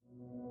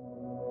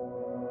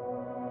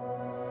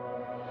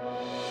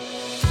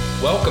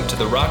Welcome to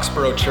the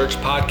Roxborough Church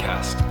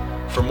Podcast.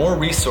 For more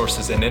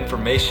resources and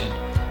information,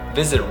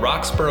 visit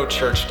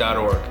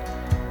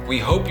roxboroughchurch.org. We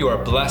hope you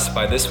are blessed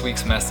by this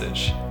week's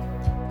message.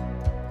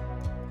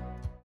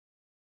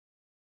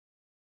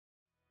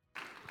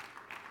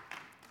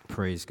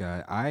 Praise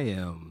God. I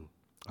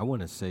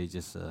want to say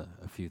just a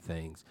few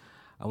things.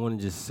 I want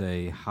to just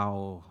say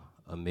how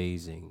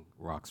amazing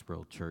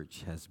Roxborough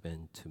Church has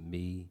been to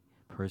me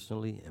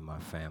personally and my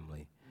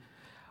family.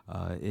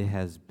 It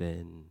has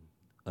been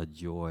a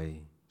joy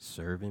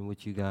serving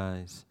with you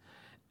guys,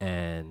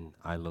 and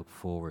I look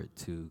forward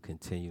to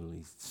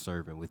continually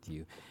serving with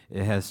you.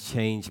 It has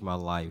changed my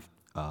life.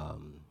 I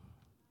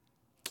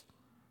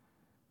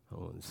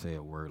wouldn't say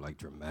a word like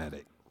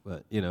dramatic,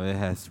 but it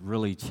has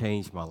really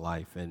changed my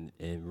life, and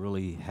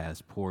really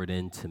has poured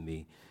into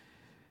me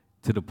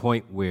to the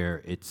point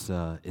where it's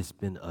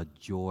been a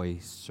joy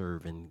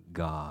serving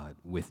God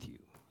with you,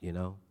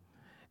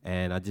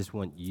 And I just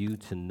want you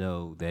to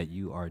know that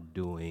you are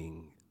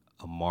doing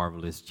a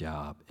marvelous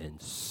job in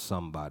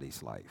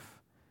somebody's life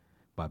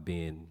by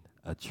being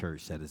a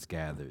church that is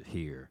gathered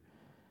here.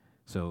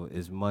 So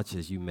as much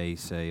as you may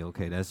say,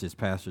 okay, that's just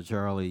Pastor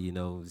Charlie,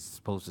 he's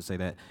supposed to say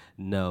that.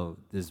 No,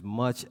 as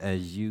much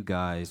as you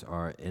guys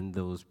are in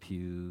those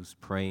pews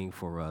praying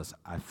for us,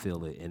 I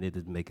feel it, and it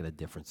is making a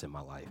difference in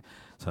my life.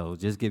 So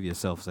just give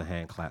yourselves a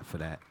hand clap for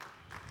that.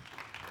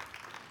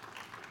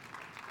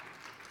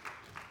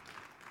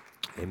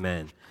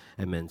 Amen.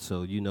 Amen.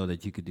 So you know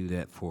that you could do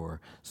that for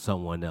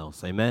someone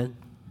else. Amen.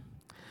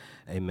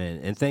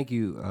 Amen. And thank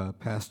you,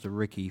 Pastor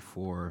Ricky,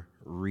 for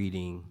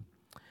reading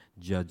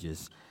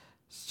Judges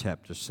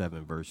chapter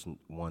 7, verse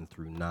 1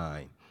 through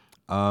 9.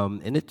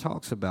 And it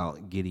talks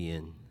about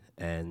Gideon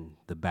and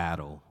the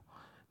battle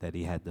that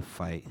he had to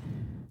fight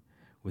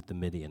with the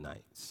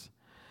Midianites.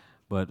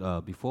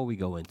 But before we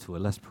go into it,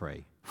 let's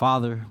pray.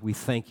 Father, we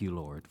thank you,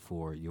 Lord,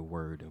 for your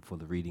word and for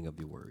the reading of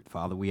your word.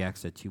 Father, we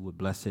ask that you would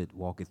bless it,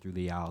 walk it through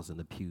the aisles and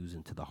the pews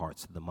into the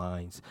hearts and the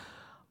minds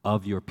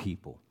of your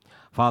people.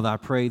 Father, I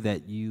pray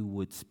that you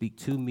would speak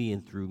to me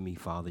and through me,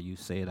 Father. You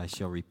say it, I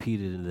shall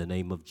repeat it in the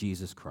name of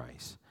Jesus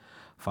Christ.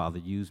 Father,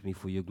 use me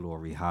for your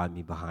glory. Hide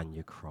me behind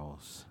your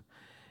cross.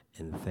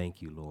 And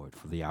thank you, Lord,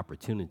 for the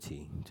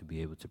opportunity to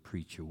be able to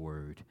preach your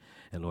word.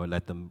 And, Lord,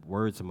 let the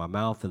words of my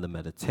mouth and the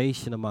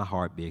meditation of my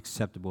heart be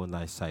acceptable in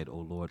thy sight, O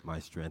Lord, my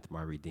strength,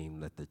 my redeemer.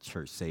 Let the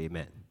church say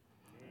amen.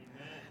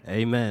 Amen.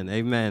 Amen.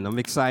 Amen. I'm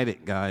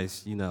excited,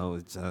 guys.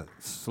 It's a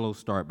slow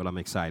start, but I'm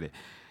excited.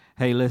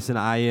 Hey, listen,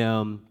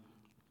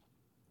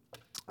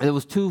 there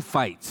was 2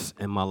 fights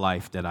in my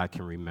life that I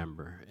can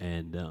remember.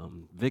 And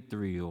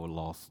victory or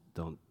loss,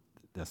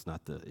 that's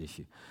not the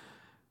issue.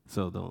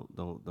 So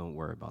don't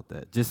worry about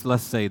that. Just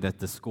let's say that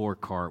the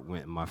scorecard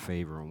went in my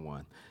favor in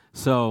one.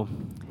 So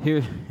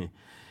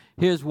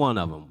here's one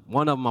of them.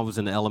 One of them, I was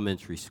in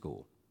elementary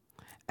school,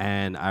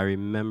 and I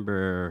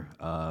remember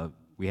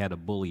we had a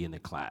bully in the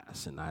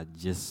class, and I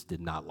just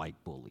did not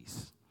like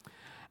bullies.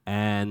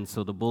 And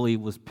so the bully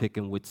was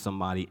picking with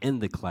somebody in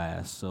the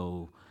class.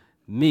 So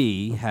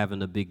me,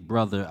 having a big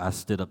brother, I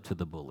stood up to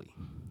the bully.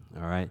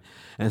 All right?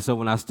 And so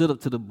when I stood up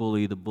to the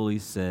bully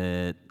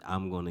said,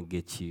 I'm going to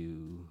get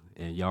you,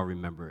 and y'all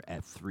remember,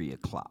 at 3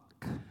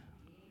 o'clock.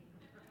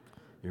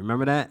 You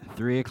remember that?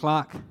 3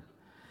 o'clock?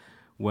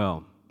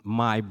 Well,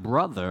 my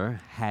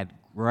brother had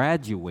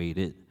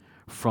graduated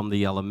from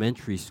the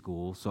elementary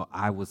school, so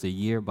I was a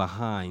year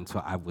behind,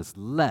 so I was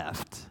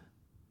left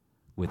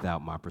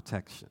without my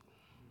protection.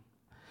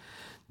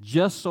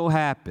 Just so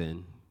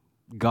happened,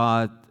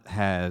 God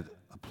had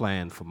a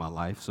plan for my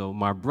life, so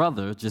my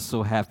brother just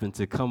so happened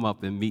to come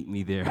up and meet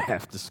me there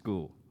after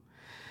school.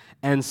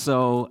 And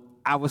so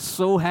I was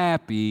so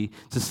happy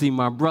to see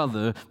my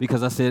brother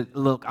because I said,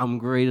 look, I'm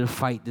ready to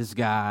fight this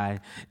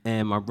guy.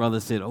 And my brother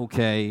said,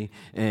 okay.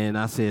 And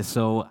I said,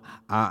 so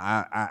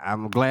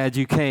I'm glad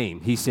you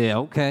came. He said,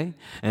 okay.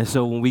 And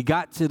so when we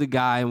got to the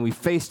guy and we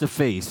face to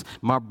face,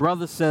 my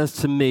brother says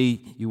to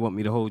me, you want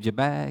me to hold your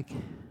bag?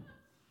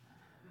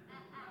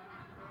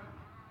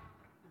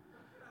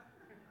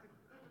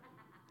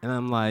 And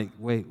I'm like,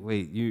 wait,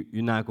 you're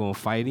not going to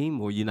fight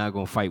him, or you're not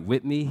going to fight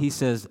with me? He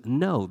says,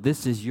 no,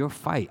 this is your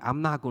fight.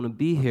 I'm not going to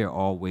be here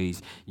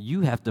always.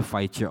 You have to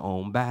fight your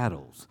own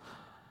battles.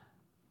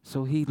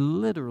 So he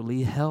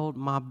literally held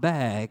my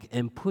bag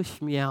and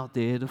pushed me out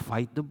there to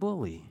fight the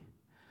bully.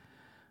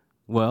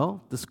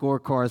 Well, the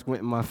scorecards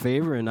went in my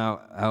favor, and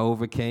I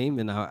overcame,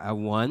 and I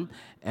won.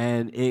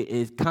 And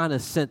it kind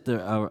of set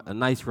a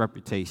nice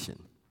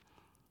reputation.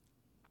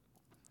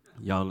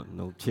 Y'all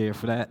no cheer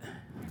for that?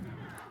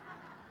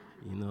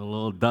 A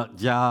little duck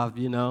job,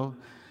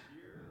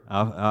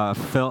 I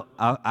felt,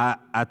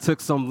 I took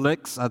some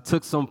licks, I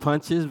took some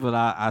punches, but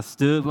I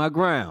stood my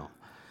ground.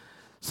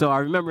 So I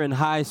remember in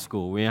high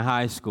school,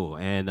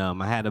 and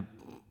I had a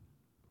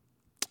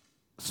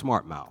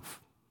smart mouth.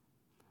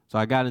 So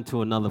I got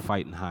into another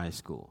fight in high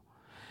school.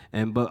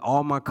 But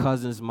all my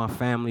cousins, my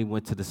family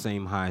went to the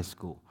same high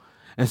school.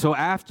 And so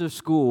after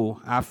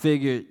school, I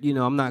figured,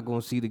 I'm not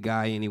going to see the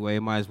guy anyway, I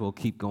might as well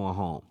keep going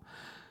home.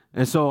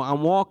 And so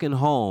I'm walking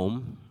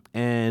home,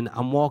 and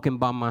I'm walking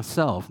by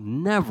myself.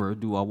 Never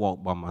do I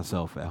walk by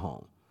myself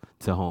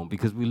to home,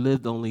 because we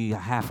lived only a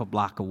half a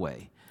block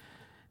away.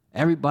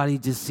 Everybody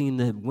just seemed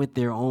to went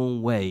their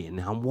own way, and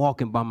I'm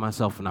walking by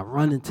myself, and I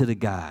run into the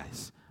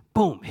guys.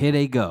 Boom, here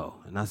they go.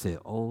 And I said,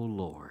 oh,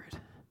 Lord.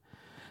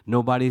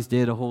 Nobody's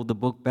there to hold the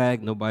book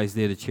bag. Nobody's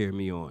there to cheer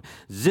me on.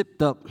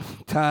 Zipped up,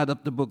 tied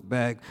up the book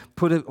bag,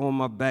 put it on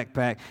my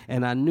backpack,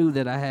 and I knew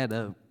that I had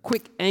a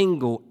quick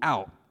angle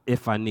out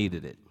if I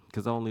needed it,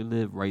 because I only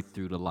lived right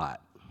through the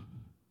lot.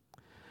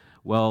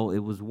 Well, it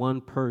was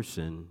one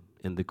person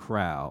in the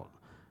crowd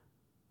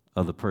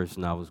of the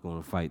person I was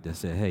going to fight that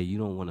said, hey, you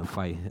don't want to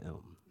fight him.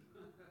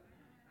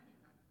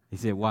 He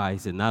said, why? He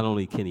said, not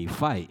only can he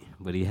fight,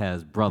 but he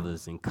has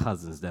brothers and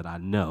cousins that I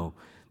know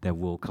that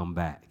will come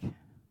back.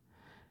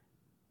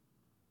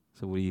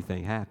 So what do you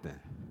think happened?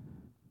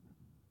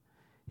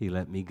 He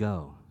let me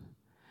go.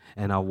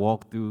 And I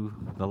walked through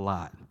the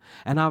lot.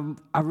 And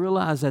I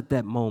realized at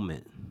that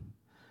moment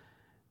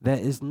that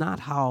it's not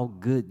how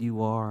good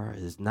you are,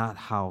 it's not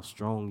how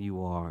strong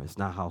you are, it's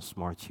not how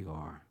smart you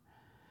are.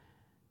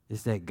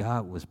 It's that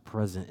God was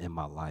present in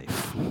my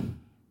life.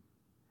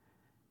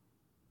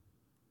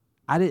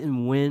 I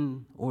didn't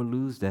win or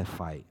lose that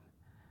fight.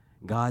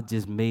 God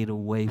just made a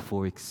way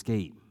for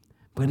escape.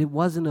 But it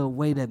wasn't a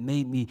way that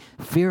made me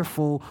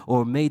fearful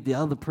or made the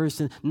other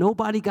person.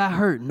 Nobody got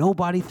hurt.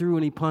 Nobody threw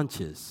any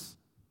punches.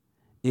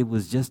 It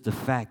was just the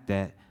fact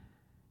that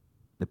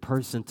the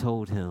person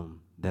told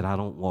him that I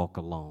don't walk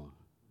alone.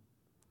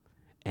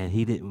 And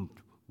he didn't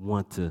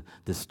want to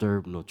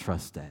disturb nor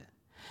trust that.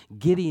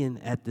 Gideon,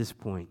 at this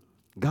point,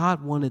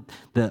 God wanted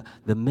the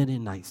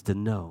Midianites to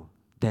know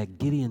that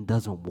Gideon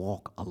doesn't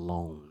walk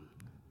alone.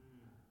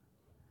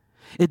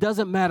 It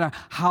doesn't matter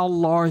how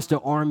large the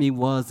army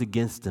was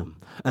against him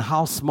and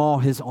how small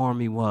his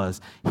army was.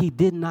 He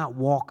did not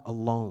walk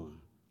alone.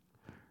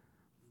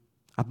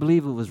 I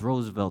believe it was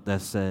Roosevelt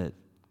that said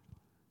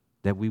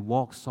that we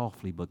walk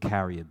softly but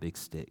carry a big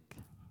stick.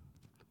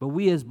 But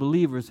we as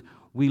believers,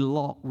 we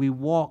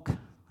walk,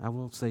 I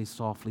won't say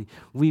softly,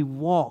 we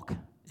walk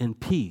in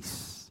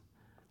peace,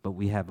 but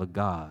we have a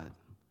God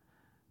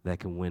that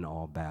can win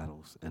all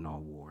battles and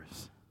all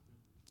wars.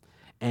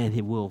 And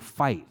he will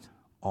fight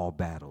all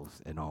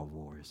battles and all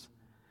wars.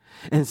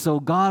 And so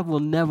God will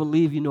never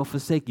leave you nor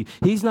forsake you.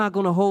 He's not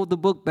going to hold the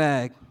book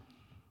bag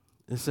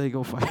and say,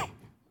 go fight.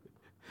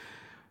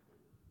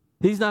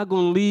 He's not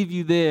going to leave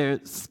you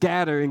there,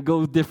 scatter and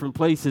go different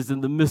places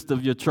in the midst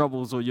of your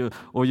troubles or your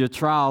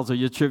trials or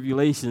your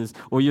tribulations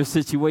or your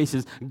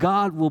situations.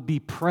 God will be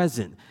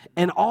present.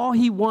 And all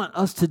he wants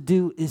us to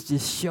do is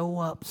just show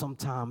up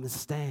sometime and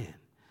stand.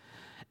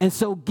 And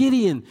so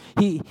Gideon,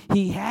 he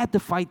had to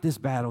fight this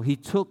battle. He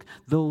took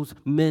those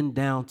men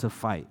down to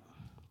fight.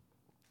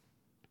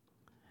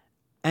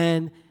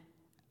 And,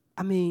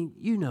 I mean,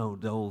 you know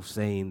the old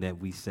saying that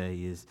we say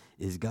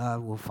is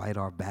God will fight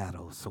our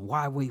battles. So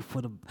why wait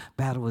for the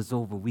battle is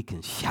over? We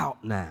can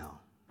shout now.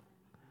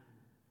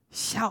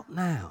 Shout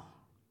now.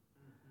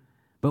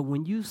 But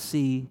when you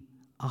see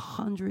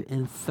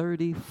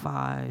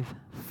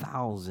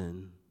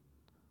 135,000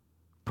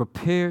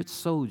 prepared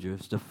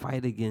soldiers to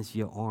fight against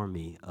your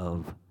army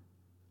of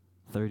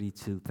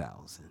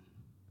 32,000.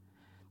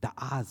 The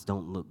odds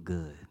don't look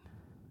good,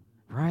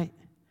 right?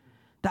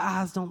 The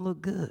odds don't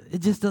look good. It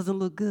just doesn't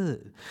look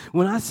good.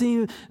 When I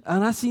seen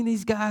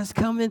these guys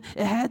coming,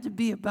 it had to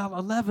be about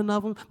 11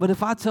 of them, but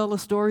if I tell a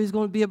story, it's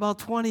going to be about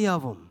 20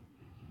 of them.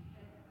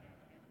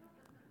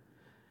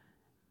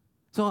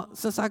 So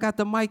since I got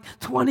the mic,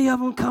 20 of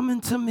them coming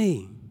to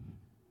me.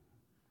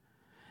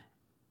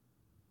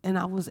 And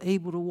I was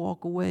able to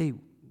walk away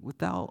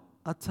without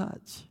a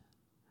touch.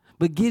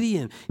 But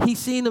Gideon, he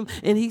seen them,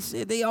 and he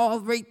said, they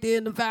all right there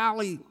in the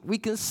valley. We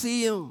can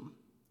see them.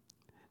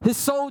 His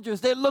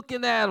soldiers, they're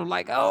looking at him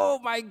like, oh,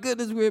 my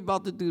goodness, we're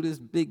about to do this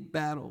big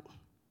battle.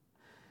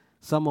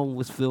 Some of them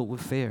was filled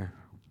with fear,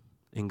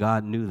 and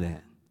God knew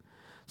that.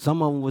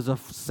 Some of them was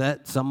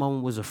upset. Some of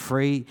them was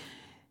afraid.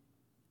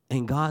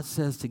 And God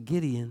says to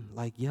Gideon,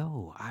 like,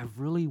 yo, I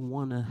really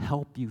want to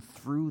help you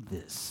through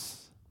this.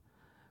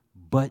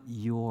 But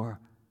your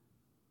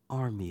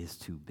army is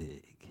too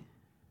big.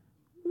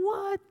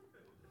 What?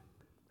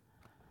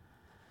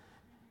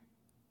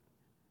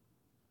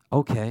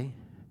 Okay.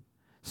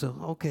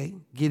 So,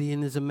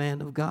 Gideon is a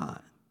man of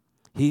God.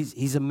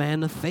 He's a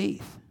man of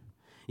faith.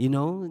 You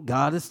know,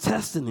 God is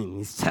testing him.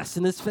 He's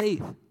testing his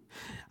faith.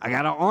 I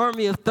got an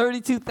army of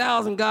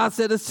 32,000. God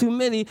said it's too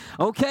many.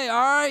 Okay,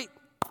 all right.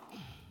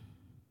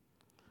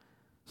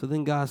 So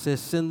then God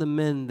says, send the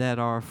men that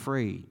are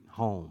afraid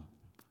home.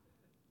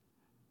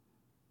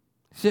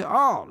 He said,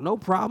 oh, no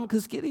problem,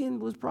 because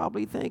Gideon was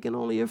probably thinking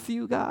only a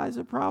few guys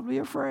are probably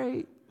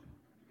afraid.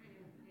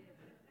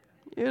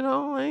 You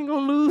know, I ain't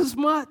going to lose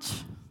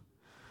much.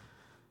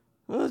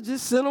 Well,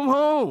 just send them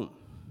home.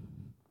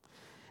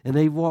 And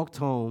they walked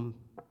home,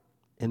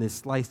 and it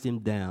sliced him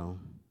down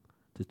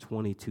to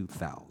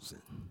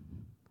 22,000.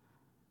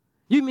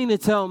 You mean to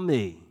tell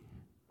me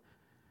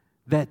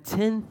that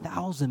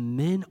 10,000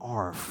 men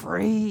are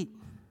afraid,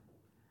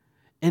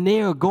 and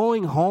they are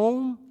going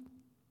home?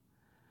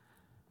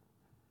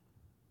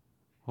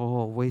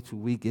 Oh, wait till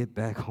we get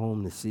back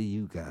home to see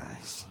you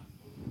guys.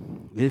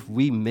 If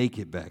we make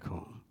it back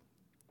home.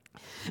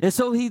 And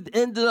so he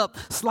ended up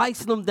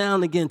slicing them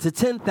down again to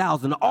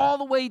 10,000, all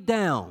the way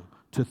down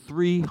to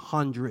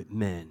 300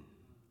 men.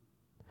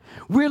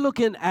 We're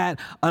looking at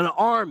an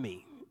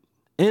army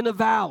in a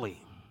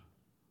valley,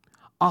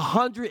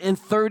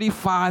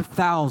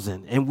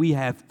 135,000, and we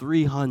have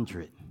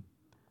 300.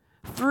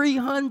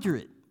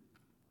 300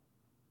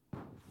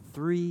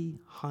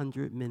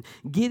 men.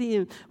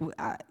 Gideon,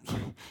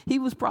 he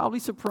was probably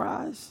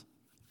surprised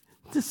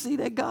to see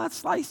that God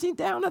slicing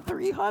down to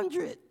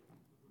 300.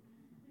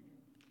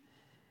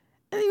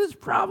 And he was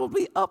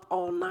probably up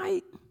all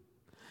night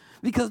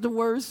because the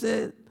word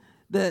said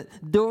that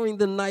during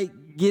the night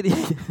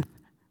Gideon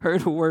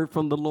heard a word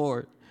from the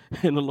Lord.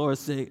 And the Lord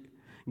said,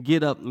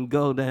 get up and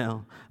go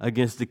down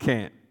against the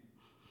camp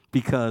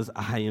because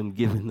I am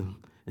giving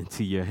them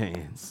into your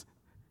hands.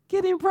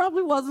 Gideon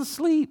probably wasn't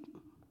asleep.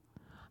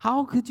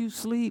 How could you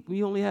sleep?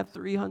 We only have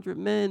 300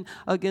 men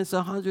against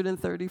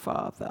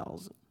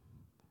 135,000.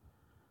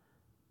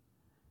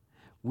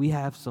 We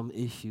have some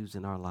issues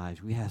in our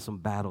lives. We have some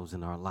battles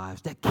in our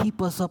lives that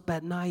keep us up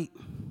at night.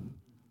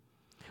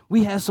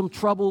 We have some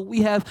trouble.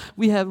 We have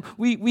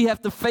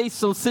to face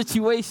some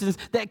situations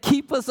that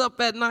keep us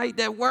up at night,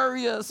 that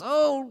worry us.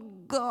 Oh,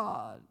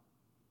 God.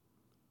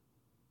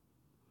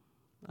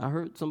 I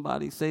heard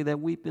somebody say that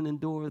weeping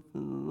endureth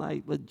in the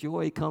night, but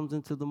joy comes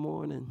into the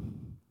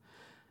morning.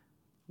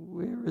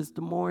 Where is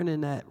the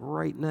morning at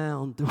right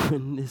now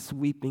during this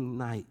weeping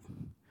night?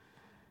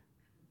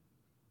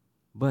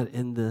 But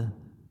in the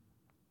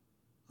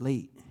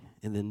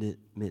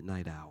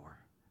midnight hour,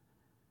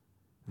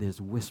 there's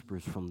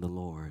whispers from the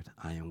Lord,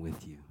 I am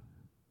with you.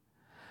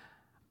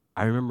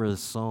 I remember a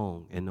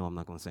song, and no, I'm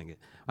not going to sing it.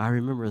 I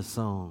remember a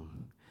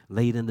song,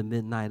 late in the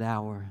midnight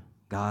hour,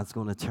 God's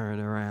going to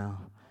turn around.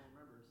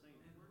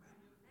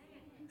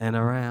 And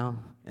around,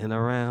 and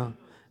around,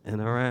 and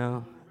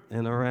around,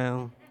 and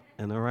around,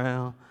 and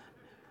around.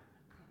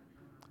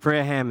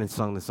 Fred Hammond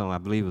sung the song. I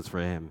believe it was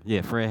Fred Hammond.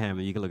 Yeah, Fred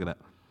Hammond. You can look it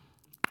up.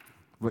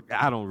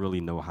 I don't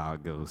really know how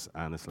it goes,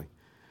 honestly.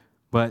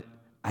 But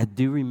I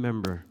do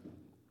remember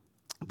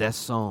that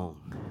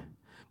song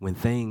when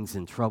things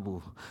in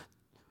trouble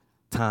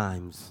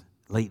times,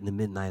 late in the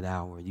midnight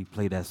hour, you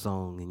play that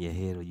song in your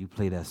head or you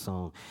play that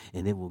song,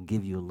 and it will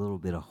give you a little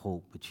bit of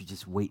hope, but you're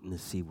just waiting to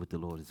see what the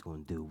Lord is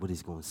going to do, what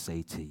he's going to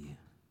say to you.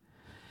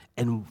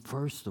 And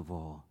first of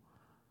all,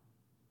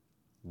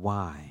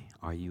 why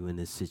are you in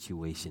this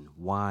situation?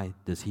 Why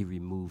does he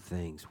remove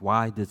things?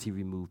 Why does he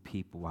remove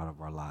people out of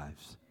our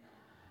lives?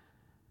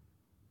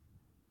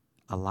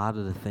 A lot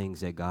of the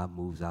things that God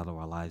moves out of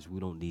our lives, we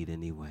don't need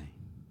anyway.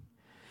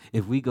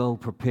 If we go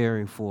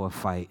preparing for a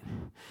fight,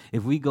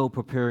 if we go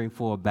preparing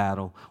for a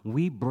battle,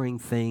 we bring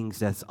things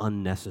that's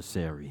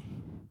unnecessary.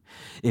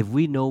 If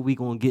we know we're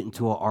going to get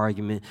into an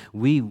argument,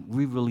 we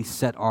really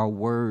set our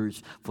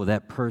words for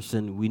that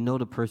person. We know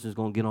the person's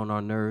going to get on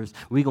our nerves.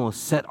 We're going to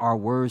set our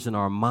words in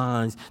our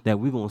minds that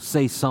we're going to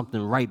say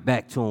something right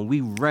back to them. We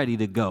ready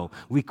to go.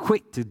 We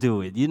quick to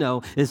do it. You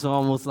know, it's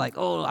almost like,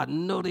 oh, I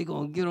know they're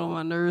going to get on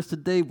my nerves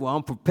today, but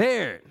I'm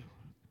prepared.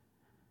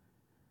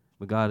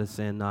 But God is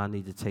saying, no, I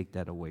need to take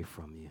that away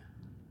from you.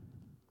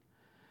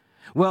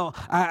 Well,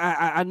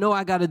 I know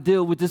I got to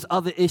deal with this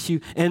other issue,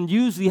 and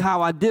usually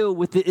how I deal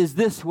with it is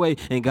this way.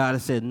 And God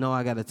has said, no,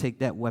 I got to take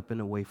that weapon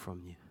away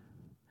from you.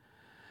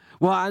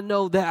 Well, I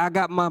know that I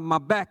got my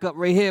backup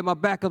right here. My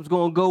backup's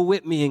going to go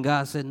with me. And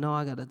God said, no,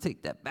 I got to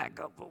take that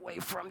backup away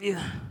from you.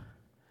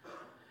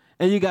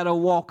 And you got to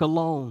walk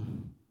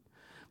alone.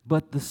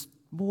 But the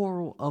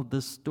moral of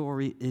the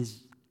story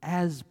is,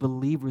 as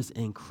believers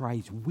in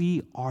Christ,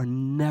 we are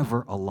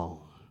never alone.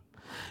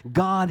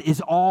 God is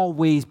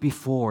always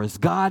before us.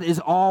 God is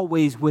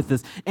always with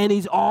us. And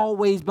he's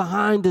always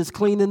behind us,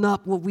 cleaning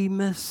up what we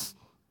miss.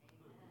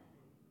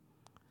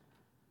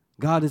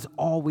 God is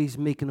always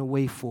making a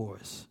way for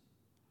us.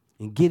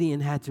 And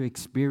Gideon had to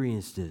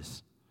experience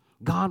this.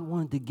 God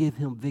wanted to give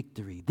him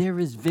victory. There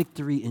is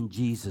victory in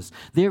Jesus.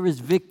 There is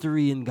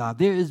victory in God.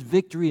 There is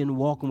victory in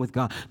walking with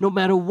God. No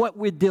matter what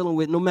we're dealing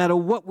with, no matter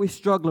what we're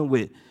struggling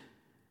with.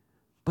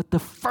 But the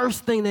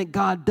first thing that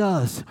God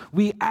does,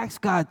 we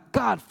ask God,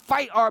 God,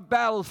 fight our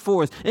battles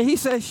for us. And he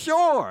says,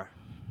 sure.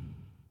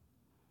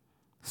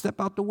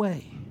 Step out the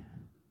way.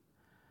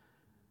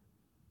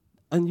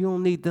 And you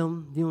don't need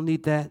them. You don't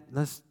need that.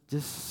 Let's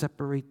just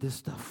separate this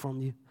stuff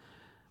from you.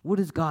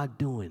 What is God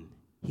doing?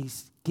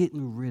 He's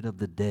getting rid of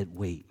the dead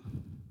weight.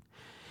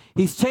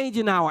 He's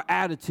changing our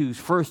attitudes,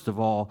 first of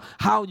all.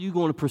 How are you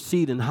going to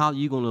proceed and how are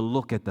you going to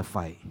look at the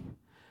fight?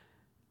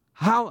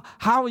 How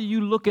are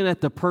you looking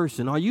at the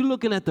person? Are you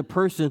looking at the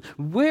person?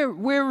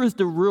 Where is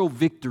the real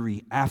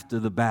victory after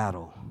the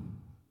battle?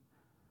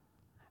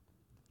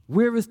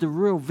 Where is the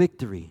real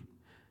victory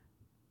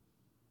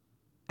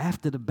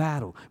after the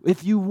battle?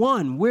 If you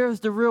won, where's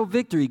the real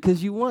victory?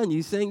 Because you won,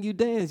 you sang, you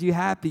danced, you're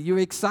happy, you're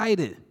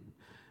excited.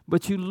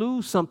 But you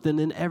lose something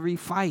in every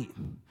fight.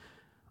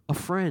 A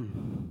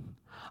friend,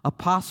 a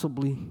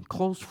possibly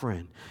close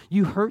friend.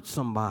 You hurt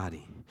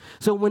somebody.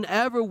 So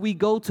whenever we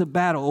go to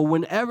battle or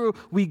whenever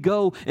we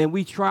go and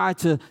we try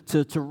to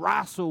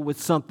wrestle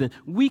with something,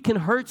 we can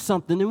hurt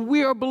something. And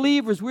we are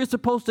believers. We're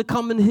supposed to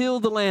come and heal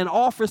the land,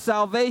 offer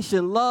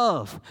salvation,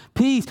 love,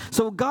 peace.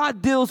 So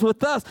God deals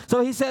with us.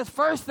 So he says,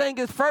 first thing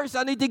is first,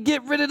 I need to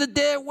get rid of the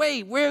dead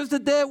weight. Where's the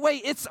dead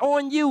weight? It's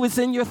on you. It's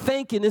in your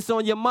thinking. It's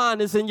on your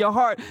mind. It's in your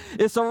heart.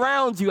 It's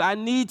around you. I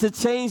need to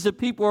change the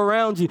people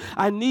around you.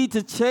 I need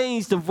to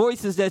change the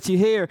voices that you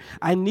hear.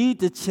 I need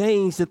to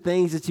change the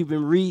things that you've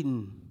been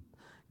reading.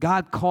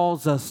 God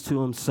calls us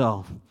to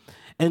himself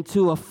and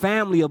to a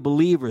family of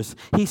believers.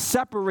 He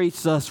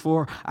separates us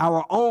for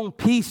our own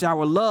peace,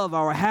 our love,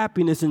 our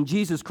happiness in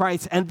Jesus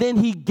Christ. And then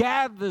he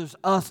gathers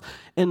us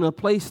in a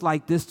place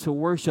like this to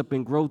worship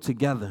and grow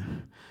together.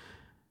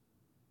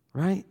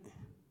 Right?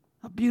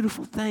 A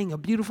beautiful thing, a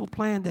beautiful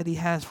plan that he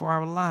has for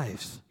our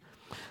lives.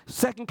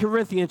 2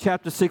 Corinthians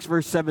chapter 6,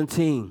 verse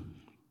 17.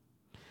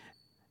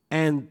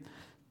 And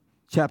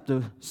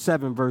chapter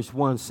 7, verse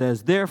 1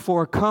 says,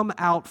 therefore come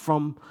out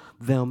from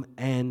them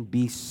and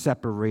be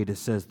separated,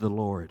 says the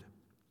Lord.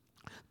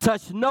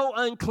 Touch no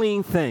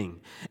unclean thing,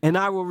 and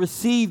I will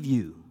receive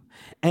you,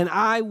 and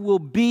I will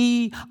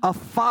be a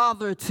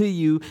father to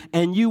you,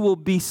 and you will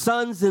be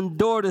sons and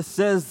daughters,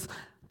 says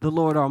the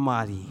Lord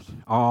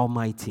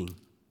Almighty.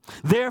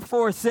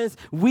 Therefore, since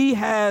we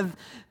have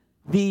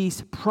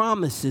these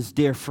promises,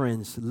 dear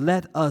friends,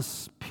 let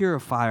us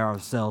purify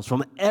ourselves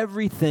from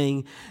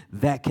everything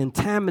that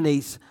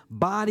contaminates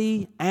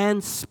body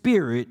and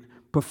spirit,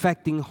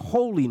 perfecting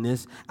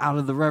holiness out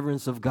of the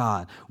reverence of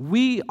God.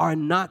 We are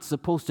not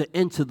supposed to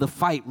enter the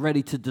fight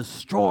ready to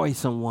destroy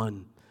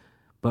someone,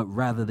 but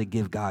rather to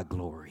give God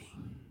glory.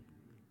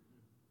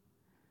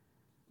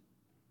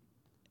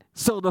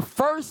 So the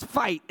first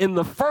fight in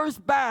the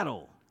first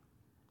battle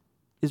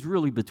is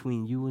really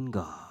between you and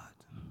God.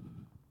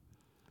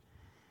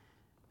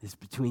 It's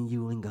between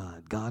you and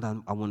God. God,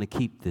 I want to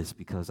keep this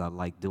because I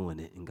like doing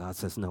it. And God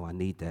says, no, I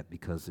need that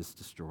because it's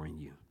destroying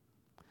you.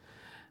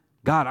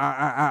 God,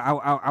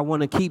 I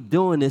want to keep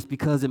doing this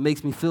because it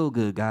makes me feel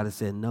good. God has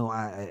said, no,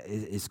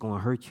 it's going to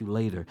hurt you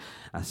later.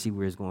 I see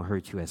where it's going to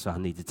hurt you at, so I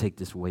need to take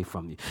this away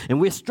from you.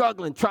 And we're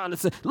struggling, trying to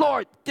say,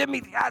 Lord, give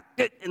me that.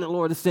 And the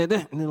Lord has said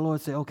that. And the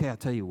Lord said, okay, I'll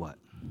tell you what.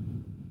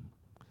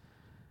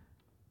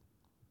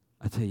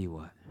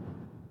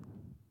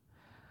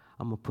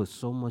 I'm going to put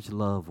so much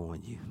love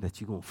on you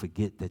that you're going to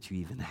forget that you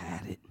even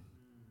had it.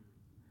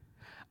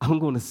 I'm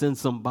going to send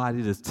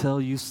somebody to tell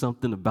you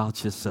something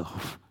about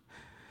yourself.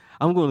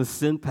 I'm going to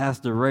send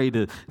Pastor Ray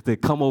to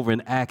come over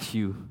and ask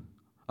you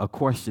a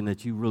question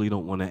that you really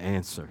don't want to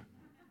answer.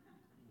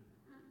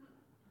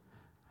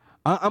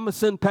 I'm going to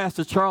send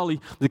Pastor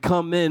Charlie to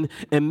come in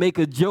and make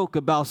a joke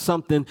about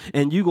something,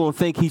 and you're going to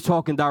think he's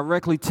talking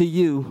directly to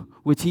you,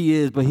 which he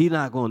is, but he's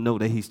not going to know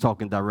that he's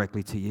talking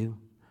directly to you.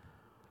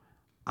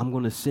 I'm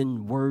going to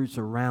send words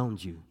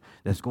around you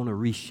that's going to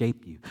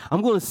reshape you.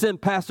 I'm going to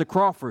send Pastor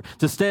Crawford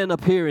to stand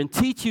up here and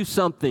teach you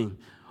something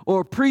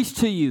or preach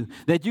to you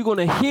that you're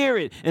going to hear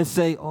it and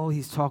say, oh,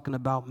 he's talking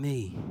about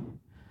me.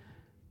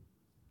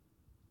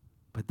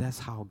 But that's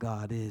how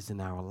God is in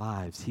our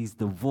lives. He's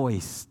the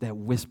voice that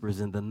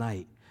whispers in the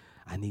night.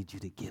 I need you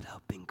to get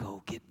up and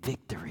go get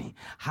victory.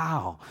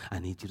 How? I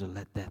need you to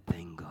let that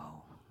thing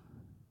go.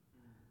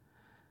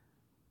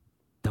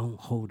 Don't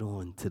hold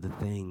on to the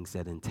things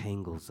that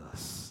entangles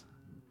us.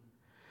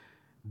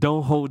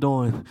 Don't hold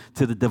on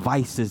to the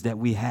devices that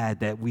we had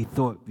that we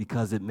thought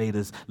because it made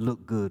us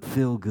look good,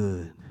 feel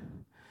good.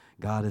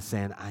 God is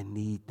saying, I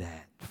need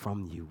that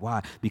from you.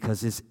 Why?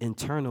 Because it's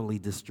internally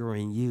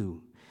destroying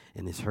you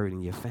and it's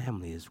hurting your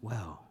family as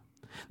well.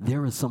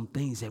 There are some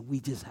things that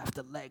we just have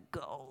to let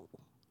go.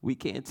 We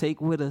can't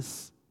take with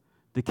us.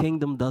 The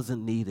kingdom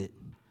doesn't need it.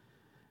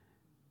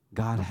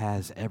 God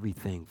has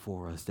everything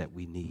for us that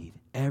we need.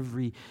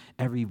 Every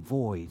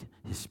void,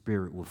 his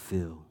spirit will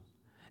fill.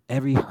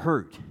 Every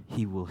hurt,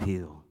 he will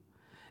heal.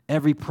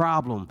 Every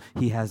problem,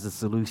 he has a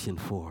solution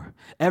for.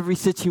 Every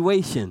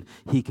situation,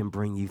 he can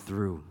bring you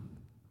through.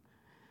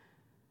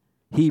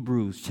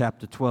 Hebrews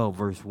chapter 12,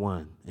 verse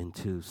 1 and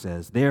 2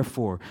 says,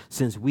 therefore,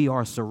 since we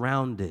are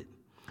surrounded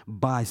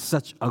by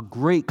such a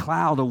great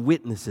cloud of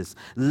witnesses,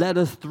 let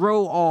us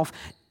throw off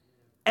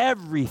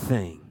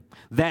everything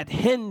that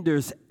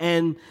hinders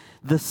and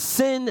the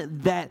sin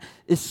that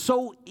is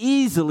so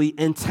easily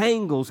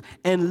entangles,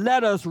 and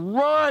let us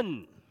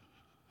run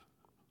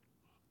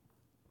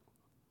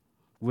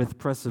with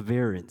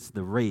perseverance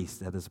the race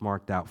that is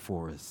marked out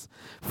for us,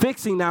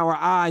 fixing our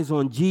eyes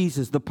on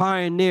Jesus, the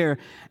pioneer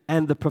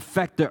and the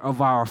perfecter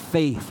of our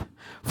faith.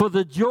 For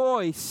the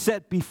joy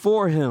set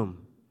before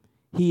him,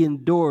 he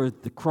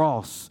endured the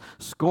cross,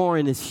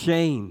 scorning its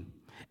shame,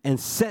 and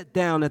sat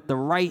down at the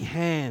right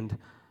hand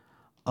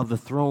of the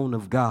throne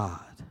of God.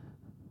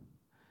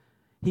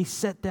 He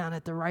sat down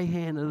at the right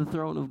hand of the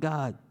throne of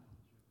God,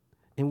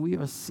 and we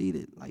are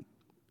seated like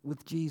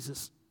with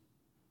Jesus,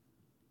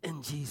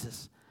 in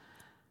Jesus.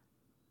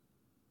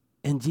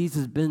 And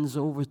Jesus bends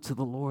over to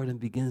the Lord and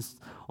begins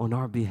on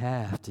our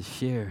behalf to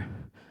share.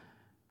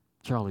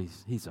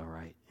 Charlie's, he's all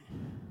right.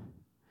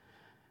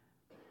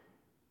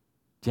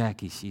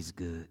 Jackie, she's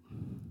good.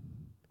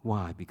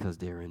 Why? Because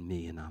they're in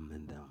me and I'm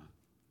in them.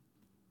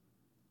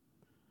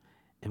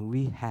 And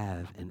we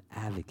have an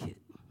advocate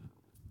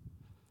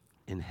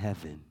in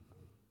heaven.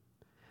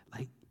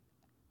 Like,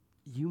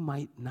 you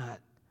might not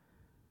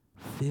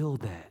feel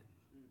that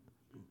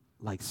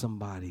like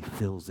somebody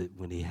feels it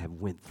when they have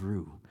went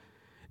through,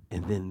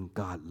 and then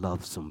God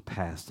loves them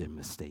past their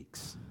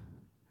mistakes.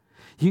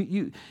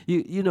 You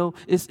know,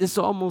 it's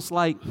almost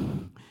like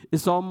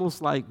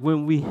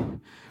when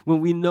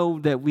we know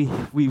that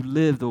we've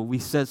lived or we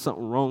said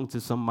something wrong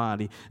to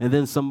somebody, and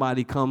then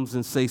somebody comes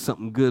and say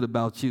something good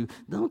about you.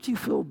 Don't you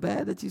feel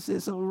bad that you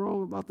said something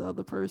wrong about the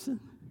other person?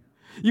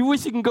 You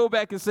wish you can go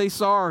back and say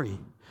sorry.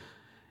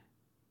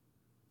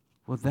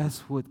 Well, that's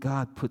what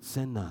God puts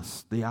in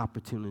us, the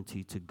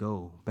opportunity to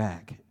go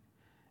back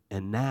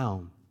and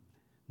now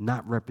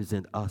not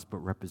represent us, but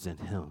represent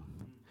him.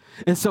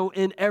 And so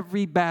in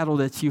every battle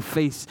that you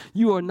face,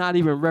 you are not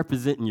even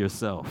representing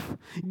yourself.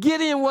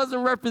 Gideon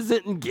wasn't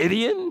representing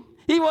Gideon.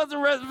 He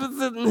wasn't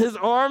representing his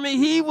army.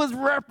 He was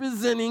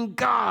representing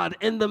God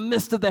in the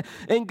midst of that.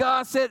 And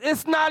God said,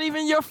 it's not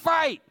even your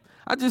fight.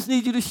 I just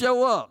need you to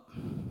show up.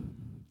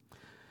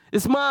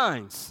 It's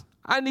mine.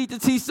 I need to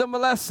teach them a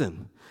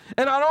lesson.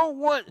 And I don't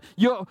want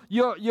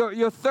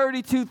your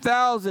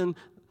 32,000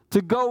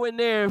 to go in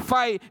there and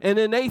fight, and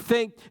then they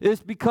think it's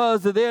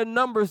because of their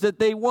numbers that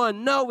they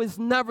won. No, it's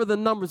never the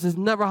numbers. It's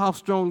never how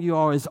strong you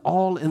are. It's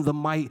all in the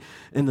might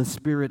and the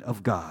Spirit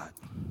of God.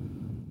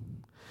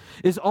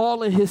 It's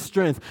all in his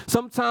strength.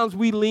 Sometimes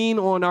we lean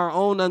on our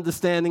own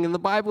understanding, and the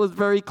Bible is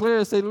very clear.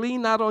 It says,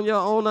 lean not on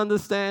your own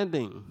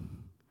understanding,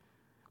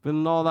 but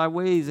in all thy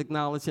ways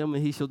acknowledge him,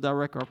 and he shall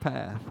direct our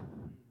path.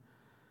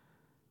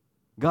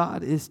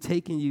 God is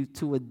taking you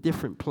to a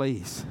different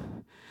place.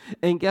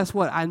 And guess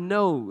what? I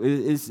know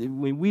is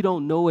when we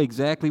don't know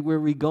exactly where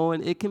we're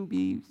going, it can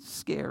be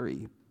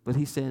scary. But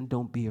he's saying,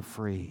 don't be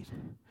afraid.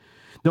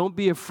 Don't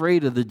be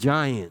afraid of the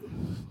giant.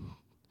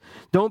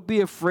 Don't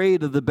be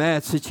afraid of the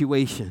bad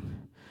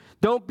situation.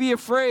 Don't be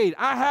afraid.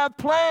 I have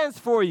plans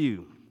for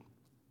you.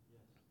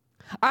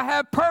 I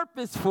have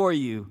purpose for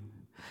you.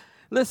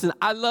 Listen,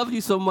 I love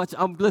you so much.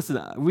 Listen,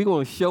 we're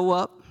going to show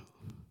up.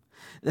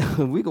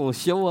 We're going to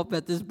show up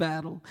at this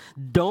battle.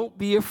 Don't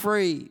be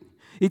afraid.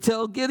 He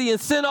tells Gideon,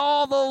 send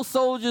all those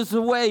soldiers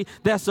away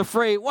that's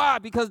afraid. Why?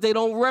 Because they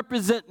don't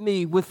represent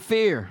me with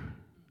fear.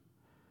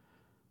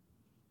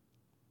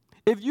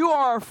 If you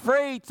are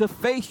afraid to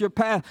face your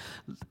path,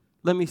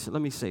 let me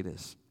say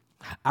this.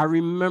 I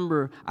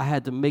remember I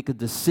had to make a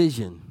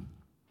decision.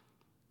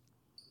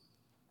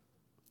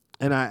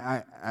 And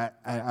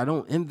I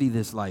don't envy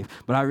this life,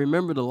 but I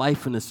remember the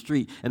life in the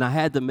street, and I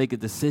had to make a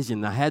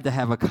decision. I had to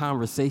have a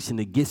conversation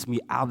that gets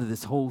me out of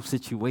this whole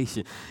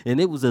situation.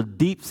 And it was a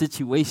deep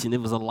situation.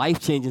 It was a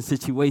life-changing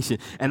situation.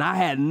 And I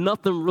had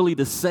nothing really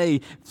to say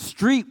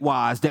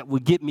street-wise that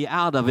would get me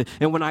out of it.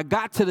 And when I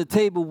got to the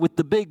table with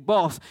the big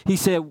boss, he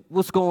said,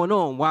 what's going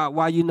on?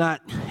 Why you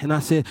not? And I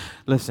said,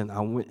 listen,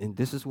 I went, and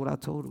this is what I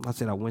told him. I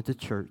said, I went to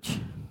church.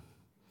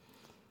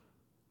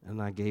 And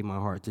I gave my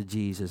heart to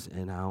Jesus,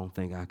 and I don't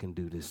think I can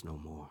do this no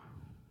more.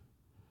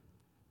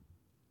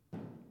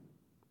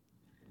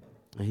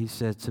 And he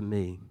said to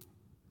me,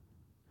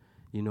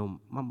 you know,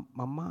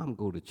 my mom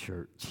go to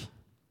church.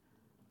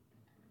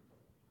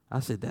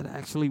 I said, that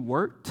actually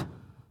worked?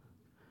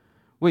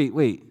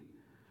 Wait.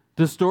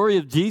 The story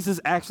of Jesus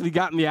actually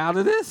got me out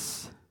of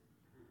this?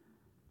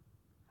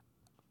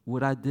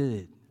 What I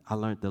did, I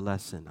learned the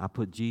lesson. I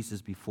put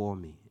Jesus before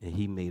me, and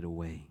he made a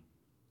way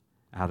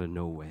out of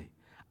no way.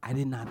 I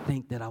did not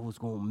think that I was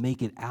going to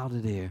make it out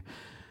of there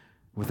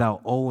without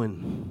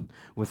owing,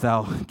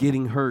 without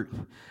getting hurt.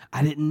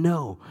 I didn't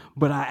know,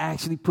 but I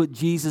actually put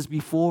Jesus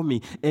before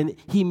me, and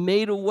he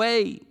made a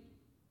way.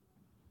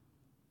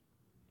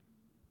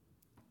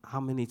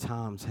 How many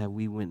times have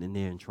we went in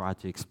there and tried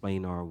to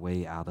explain our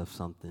way out of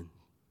something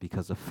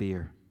because of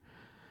fear?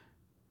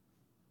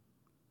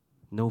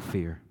 No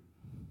fear.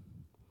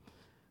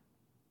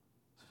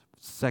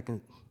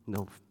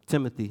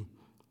 Timothy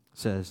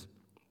says,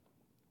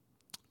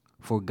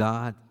 for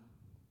God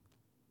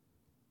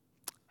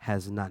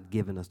has not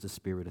given us the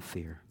spirit of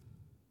fear,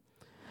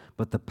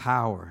 but the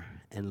power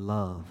and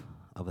love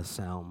of a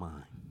sound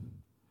mind.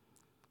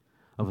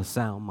 Of a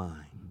sound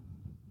mind.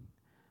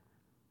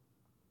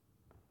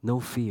 No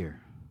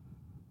fear.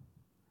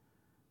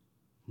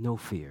 No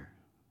fear.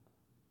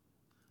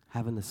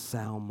 Having a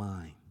sound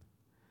mind.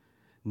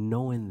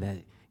 Knowing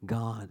that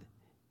God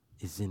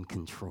is in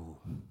control.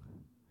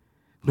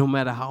 No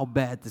matter how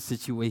bad the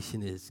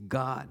situation is,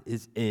 God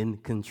is in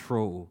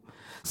control.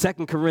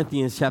 2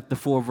 Corinthians chapter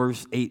 4,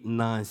 verse 8 and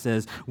 9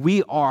 says,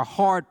 we are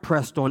hard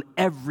pressed on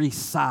every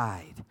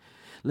side.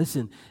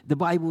 Listen, the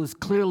Bible is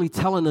clearly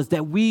telling us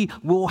that we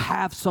will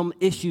have some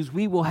issues.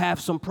 We will have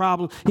some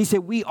problems. He said,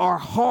 we are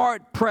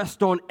hard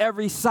pressed on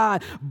every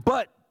side,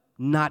 but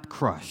not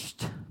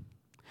crushed.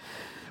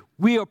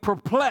 We are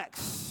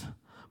perplexed,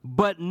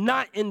 but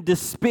not in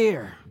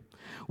despair.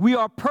 We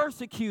are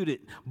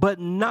persecuted, but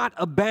not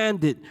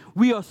abandoned.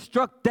 We are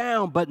struck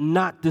down, but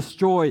not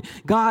destroyed.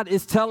 God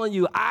is telling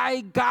you,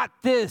 I got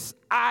this.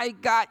 I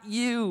got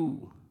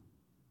you.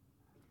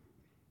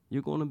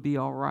 You're going to be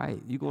all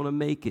right. You're going to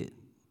make it.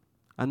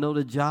 I know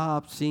the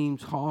job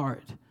seems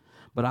hard,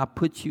 but I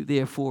put you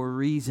there for a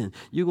reason.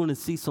 You're going to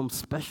see some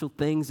special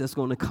things that's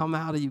going to come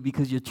out of you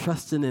because you're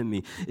trusting in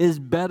me. It's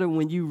better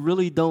when you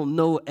really don't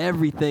know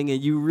everything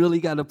and you really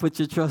got to put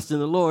your trust in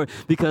the Lord,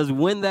 because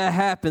when that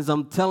happens,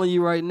 I'm telling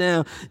you right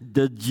now,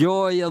 the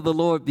joy of the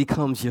Lord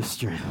becomes your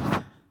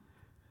strength.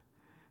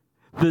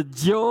 The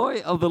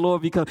joy of the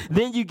Lord becomes.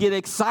 Then you get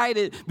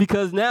excited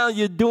because now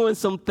you're doing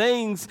some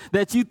things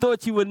that you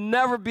thought you would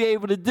never be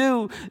able to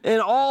do.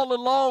 And all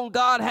along,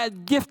 God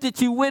had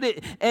gifted you with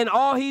it. And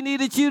all he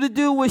needed you to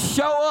do was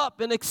show up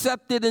and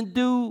accept it and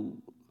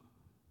do,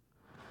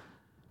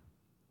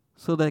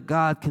 so that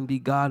God can be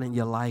God in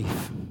your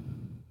life.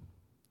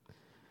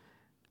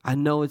 I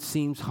know it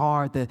seems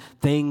hard that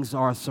things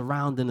are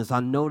surrounding us. I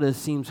know that it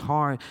seems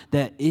hard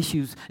that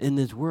issues in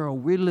this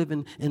world. We're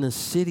living in a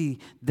city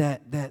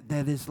that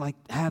is like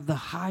have the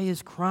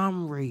highest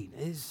crime rate.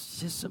 It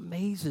just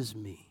amazes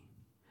me.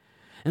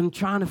 And I'm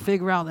trying to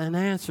figure out an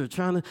answer,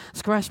 trying to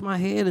scratch my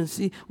head and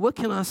see what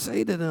can I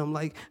say to them?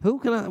 Like,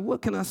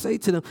 what can I say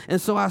to them?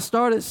 And so I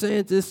started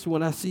saying this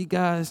when I see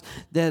guys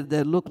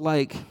that look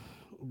like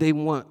they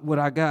want what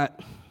I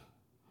got,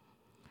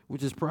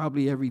 which is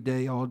probably every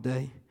day, all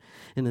day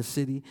in the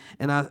city.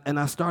 And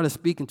I started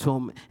speaking to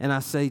him, and I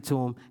say to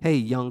him, hey,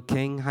 young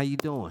king, how you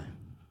doing?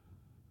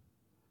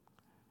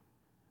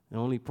 The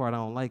only part I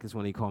don't like is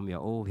when they call me an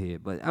old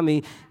head. But, I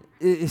mean,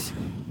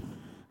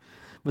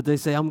 but they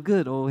say, I'm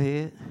good, old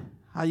head.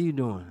 How you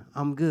doing?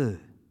 I'm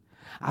good.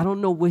 I don't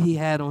know what he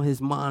had on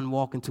his mind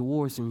walking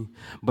towards me,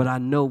 but I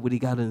know what he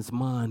got in his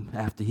mind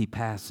after he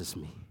passes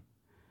me,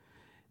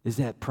 is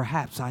that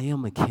perhaps I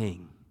am a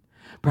king.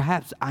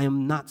 Perhaps I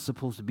am not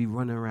supposed to be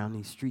running around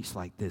these streets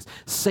like this.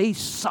 Say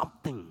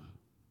something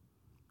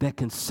that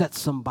can set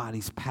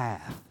somebody's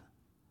path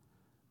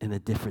in a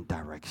different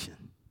direction.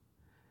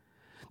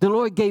 The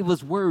Lord gave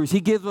us words.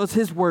 He gives us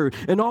his word.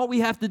 And all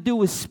we have to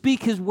do is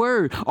speak his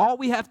word. All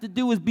we have to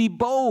do is be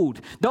bold.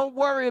 Don't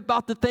worry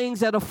about the things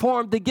that are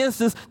formed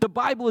against us. The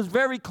Bible is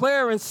very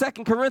clear in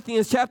 2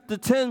 Corinthians chapter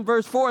 10,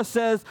 verse 4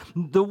 says,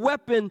 the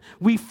weapon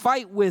we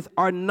fight with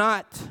are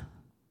not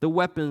the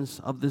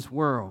weapons of this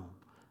world.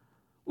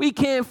 We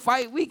can't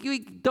fight. We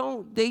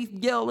don't. They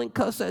yell and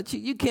cuss at you.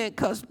 You can't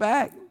cuss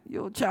back.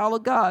 You're a child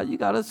of God. You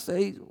got to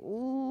say,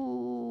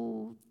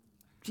 ooh,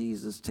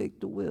 Jesus, take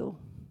the wheel.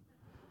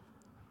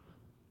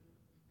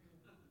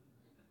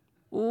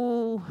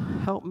 Ooh,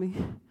 help me.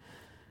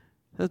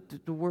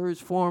 The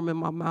words form in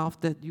my mouth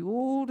that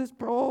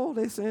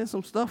they're saying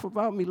some stuff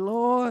about me.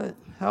 Lord,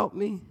 help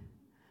me.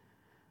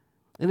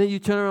 And then you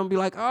turn around and be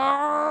like,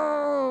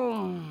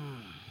 oh.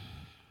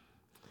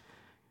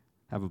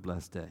 Have a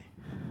blessed day.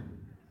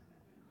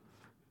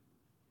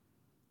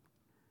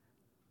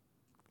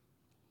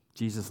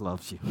 Jesus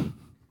loves you.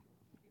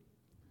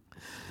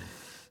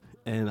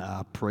 And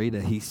I pray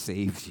that he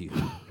saves you.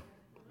 It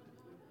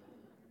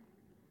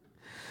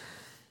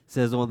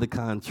says, on the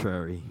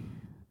contrary,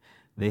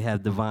 they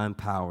have divine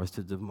powers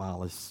to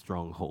demolish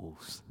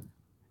strongholds.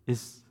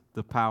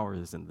 The power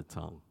is in the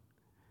tongue.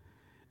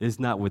 It's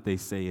not what they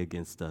say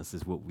against us,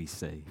 it's what we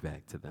say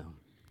back to them.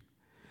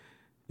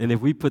 And if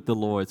we put the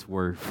Lord's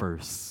word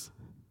first,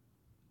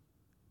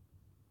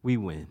 we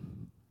win.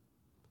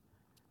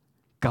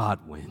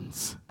 God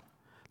wins.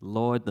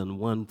 Lord done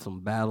won some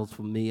battles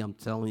for me, I'm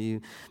telling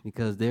you,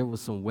 because there were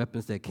some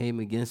weapons that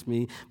came against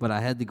me, but I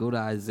had to go to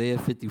Isaiah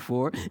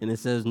 54, and it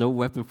says, no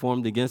weapon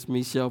formed against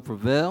me shall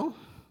prevail,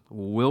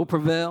 will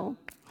prevail,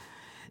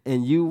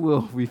 and you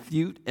will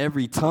refute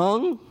every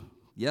tongue.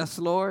 Yes,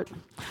 Lord.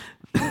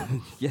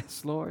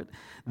 Yes, Lord.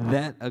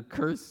 That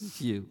accursed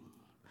you.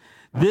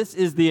 This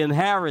is the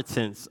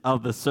inheritance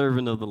of the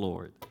servant of the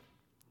Lord,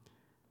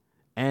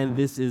 and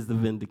this is the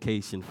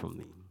vindication from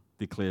me,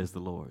 declares the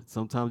Lord.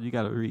 Sometimes you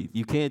got to read.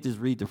 You can't just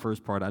read the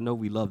first part. I know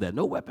we love that.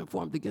 No weapon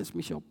formed against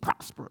me shall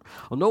prosper,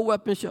 or no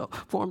weapon shall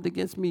formed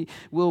against me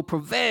will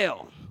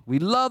prevail. We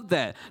love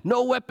that.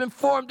 No weapon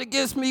formed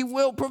against me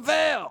will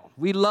prevail.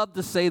 We love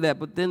to say that,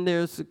 but then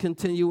there's a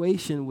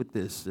continuation with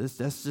this.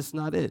 That's just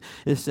not it.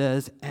 It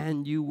says,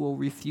 and you will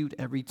refute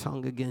every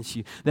tongue against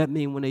you. That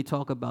means when they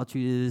talk about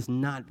you, it is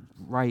not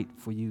right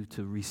for you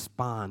to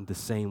respond the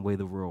same way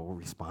the world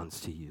responds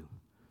to you.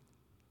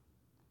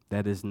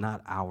 That is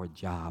not our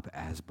job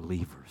as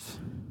believers.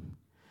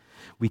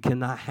 We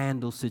cannot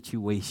handle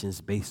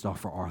situations based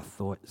off of our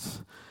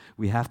thoughts.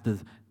 We have to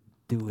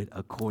do it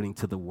according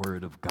to the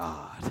word of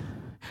God.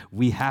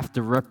 We have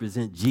to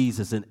represent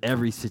Jesus in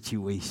every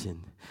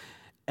situation,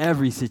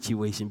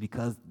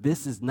 because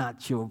this is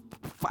not your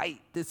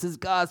fight. This is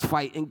God's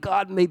fight, and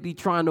God may be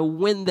trying to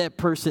win that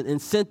person and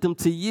send them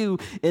to you,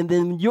 and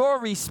then your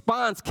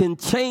response can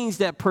change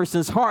that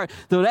person's heart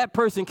so that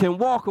person can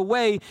walk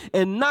away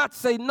and not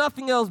say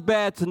nothing else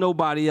bad to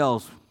nobody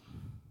else.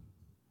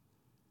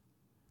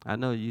 I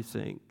know you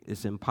think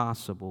it's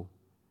impossible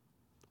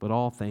But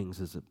all things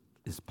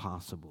is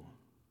possible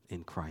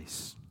in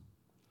Christ.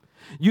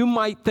 You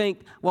might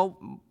think,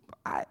 well,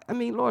 I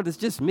mean, Lord, it's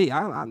just me.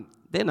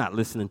 They're not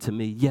listening to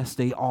me. Yes,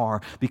 they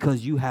are,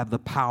 because you have the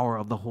power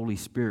of the Holy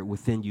Spirit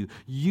within you.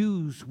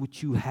 Use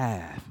what you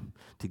have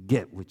to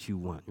get what you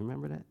want.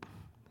 Remember that?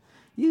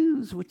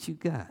 Use what you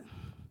got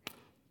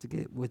to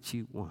get what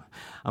you want.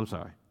 I'm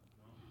sorry.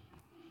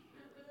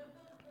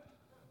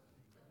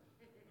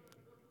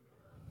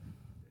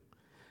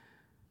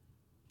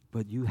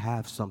 But you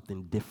have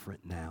something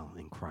different now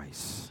in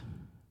Christ.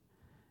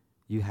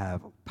 You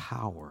have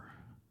power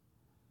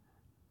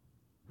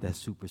that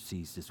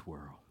supersedes this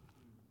world.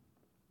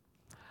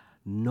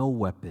 No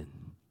weapon,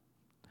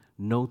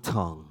 no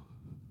tongue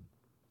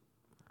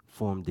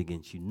formed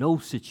against you, no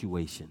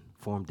situation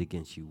formed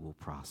against you will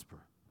prosper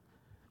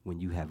when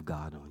you have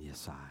God on your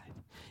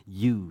side.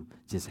 You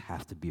just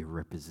have to be a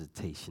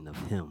representation of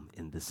him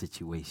in the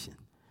situation.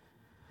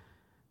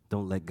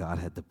 Don't let God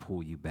have to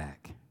pull you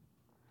back.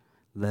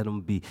 Let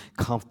him be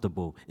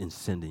comfortable in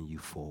sending you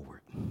forward.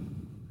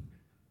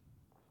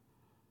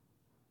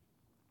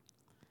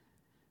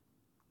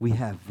 We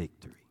have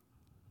victory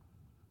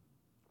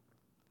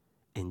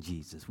in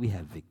Jesus. We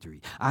have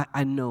victory.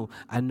 I know.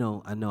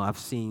 I've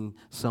seen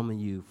some of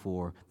you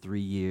for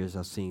 3 years.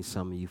 I've seen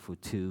some of you for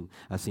 2.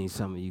 I've seen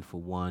some of you for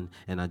 1.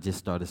 And I just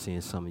started seeing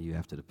some of you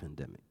after the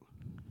pandemic.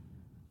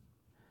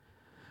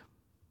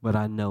 But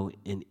I know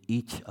in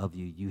each of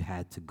you, you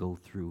had to go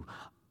through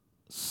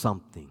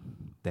something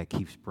that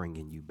keeps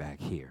bringing you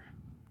back here.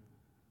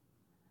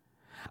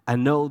 I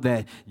know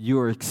that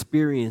you're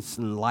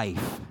experiencing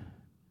life,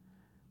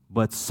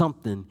 but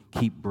something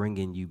keep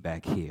bringing you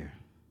back here.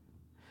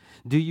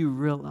 Do you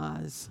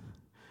realize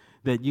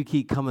that you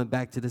keep coming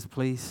back to this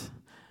place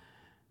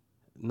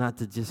not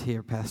to just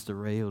hear Pastor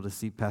Ray or to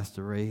see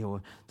Pastor Ray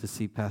or to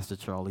see Pastor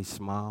Charlie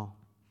smile?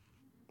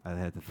 I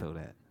had to feel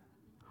that.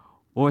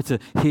 Or to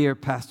hear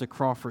Pastor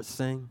Crawford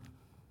sing.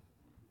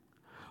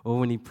 Or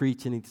when he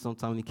preaches, and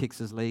sometimes he kicks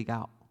his leg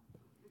out.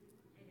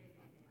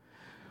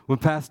 When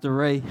Pastor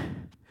Ray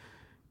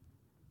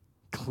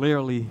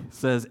clearly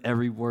says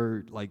every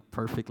word like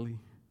perfectly,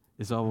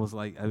 it's almost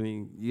like,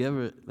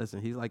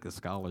 listen, he's like a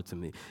scholar to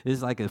me.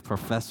 It's like a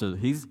professor.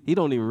 He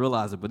don't even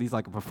realize it, but he's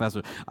like a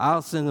professor.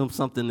 I'll send him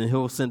something and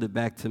he'll send it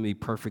back to me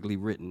perfectly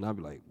written. I'll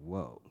be like,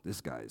 whoa, this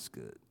guy is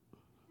good.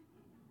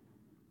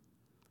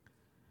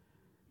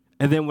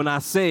 And then when I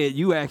say it,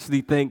 you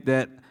actually think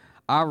that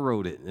I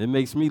wrote it. It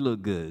makes me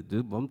look good,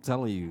 dude. I'm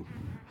telling you,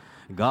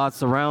 God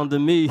surrounded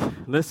me.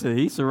 Listen,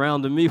 he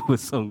surrounded me with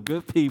some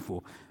good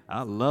people.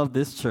 I love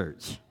this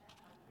church.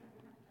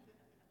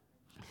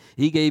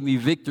 He gave me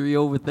victory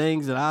over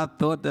things that I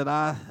thought that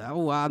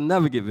I'll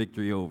never get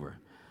victory over.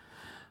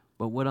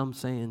 But what I'm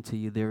saying to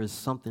you, there is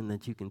something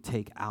that you can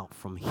take out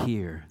from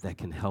here that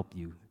can help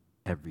you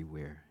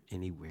everywhere,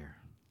 anywhere.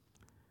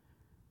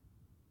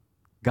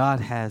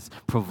 God has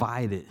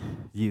provided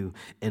you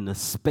in a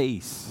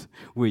space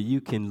where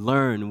you can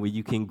learn, where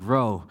you can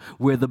grow,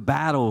 where the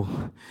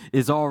battle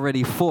is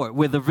already fought,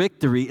 where the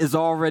victory is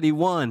already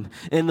won,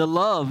 and the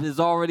love is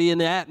already in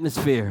the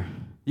atmosphere.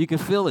 You can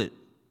feel it.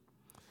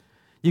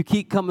 You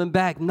keep coming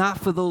back, not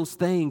for those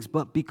things,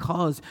 but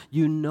because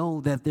you know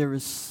that there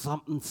is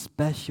something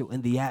special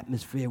in the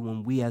atmosphere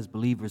when we as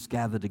believers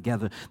gather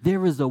together.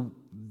 There is a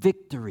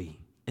victory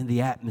in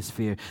the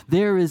atmosphere.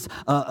 There is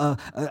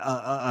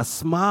a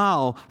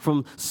smile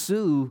from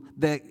Sue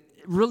that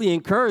really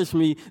encouraged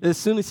me. As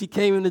soon as she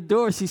came in the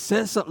door, she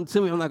said something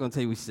to me. I'm not going to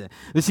tell you what she said.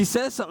 But she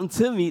said something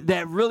to me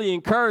that really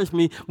encouraged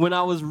me when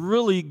I was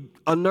really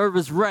a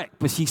nervous wreck.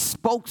 But she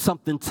spoke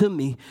something to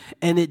me,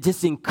 and it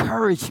just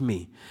encouraged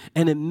me.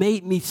 And it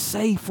made me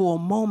say for a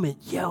moment,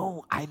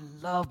 yo, I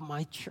love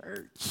my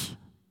church.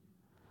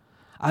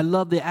 I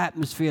love the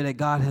atmosphere that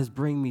God has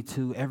bring me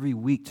to every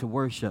week to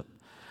worship.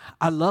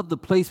 I love the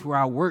place where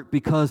I work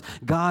because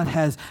God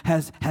has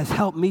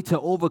helped me to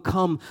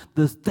overcome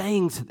the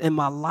things in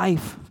my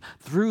life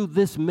through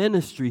this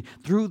ministry,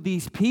 through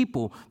these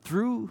people,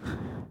 through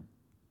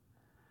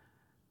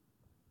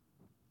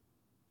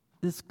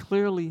this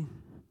clearly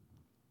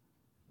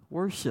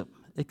worship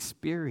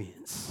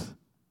experience.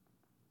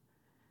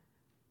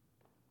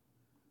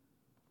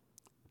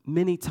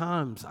 Many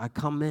times I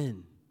come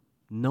in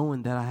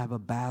knowing that I have a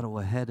battle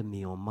ahead of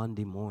me on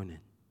Monday morning.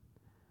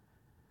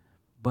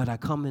 But I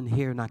come in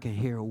here and I can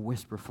hear a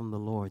whisper from the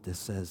Lord that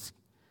says,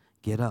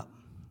 get up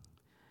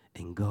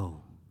and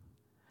go.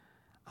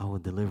 I will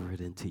deliver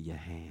it into your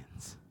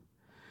hands.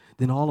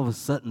 Then all of a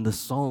sudden the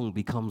song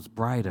becomes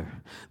brighter.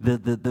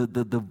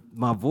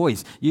 My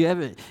voice. You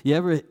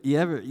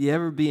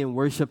ever be in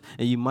worship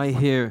and you might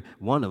hear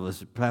one of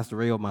us, Pastor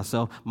Ray or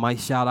myself,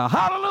 might shout out,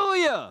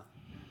 hallelujah.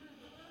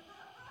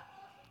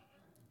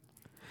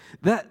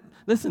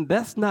 Listen,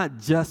 that's not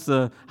just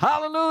a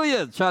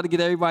hallelujah, try to get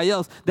everybody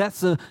else.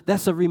 That's a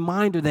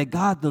reminder that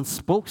God done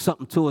spoke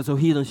something to us, or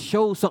he done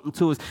showed something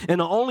to us.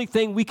 And the only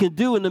thing we can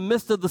do in the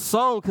midst of the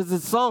song, because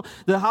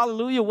the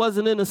hallelujah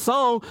wasn't in the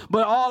song,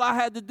 but all I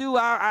had to do,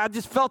 I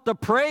just felt the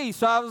praise.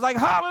 So I was like,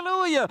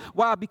 hallelujah.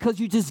 Why? Because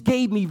you just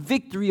gave me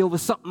victory over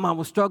something I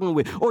was struggling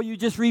with, or you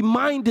just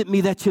reminded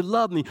me that you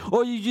love me,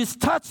 or you just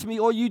touched me,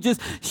 or you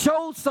just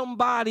showed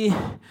somebody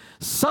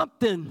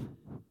something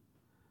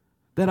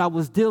that I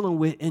was dealing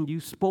with, and you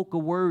spoke a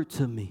word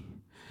to me.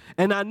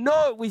 And I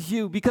know it was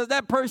you, because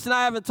that person,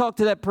 I haven't talked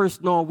to that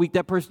person all week.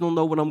 That person don't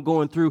know what I'm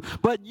going through.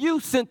 But you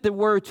sent the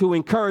word to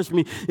encourage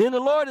me. And the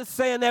Lord is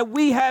saying that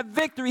we have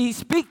victory. He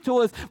speaks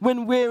to us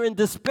when we're in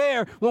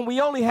despair, when we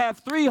only have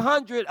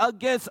 300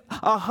 against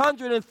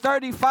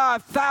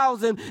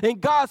 135,000.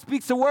 And God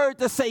speaks a word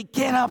to say,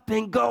 get up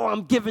and go.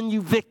 I'm giving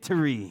you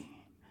victory.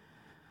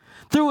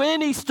 Through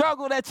any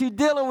struggle that you're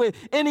dealing with,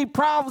 any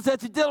problems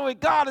that you're dealing with,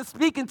 God is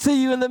speaking to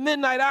you in the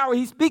midnight hour.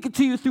 He's speaking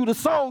to you through the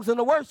songs and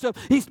the worship.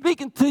 He's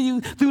speaking to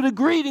you through the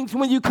greetings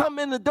when you come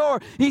in the door.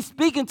 He's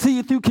speaking to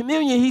you through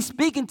communion. He's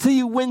speaking to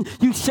you when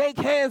you shake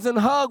hands and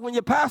hug, when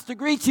your pastor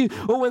greets you,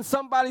 or when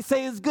somebody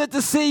says, it's good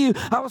to see you.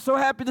 I was so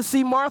happy to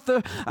see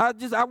Martha. I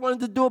wanted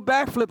to do a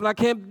backflip, but I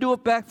can't do a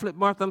backflip,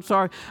 Martha. I'm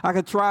sorry. I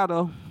could try,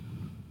 though.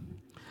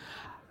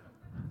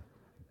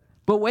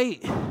 But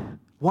wait.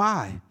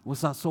 Why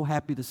was I so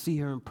happy to see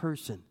her in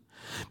person?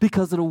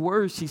 Because of the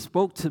words she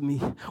spoke to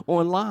me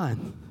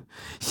online.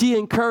 She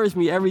encouraged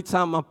me every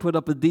time I put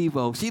up a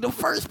Devo. She's the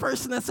first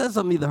person that says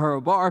something, either her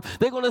or Barb.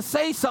 They're going to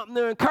say something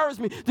to encourage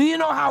me. Do you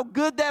know how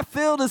good that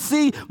feels to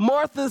see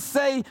Martha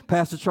say,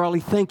 Pastor Charlie,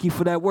 thank you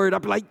for that word? I'll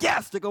be like,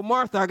 yes. They go,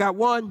 Martha, I got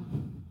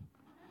one.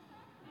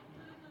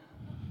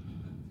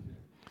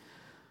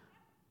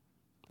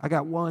 I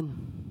got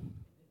one.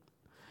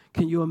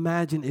 Can you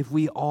imagine if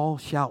we all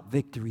shout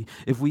victory,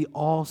 if we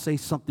all say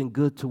something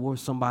good towards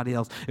somebody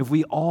else, if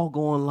we all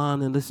go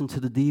online and listen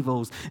to the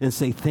Devos and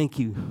say thank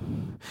you,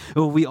 if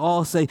we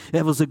all say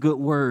that was a good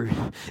word,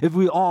 if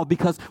we all,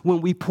 because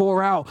when we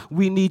pour out,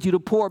 we need you to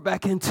pour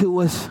back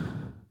into us.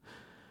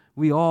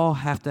 We all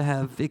have to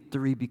have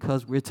victory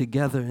because we're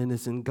together and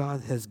it's in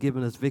God has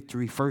given us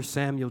victory. 1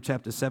 Samuel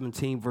chapter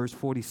 17, verse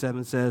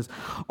 47 says,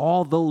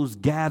 all those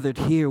gathered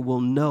here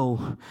will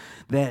know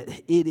that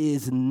it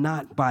is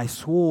not by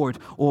sword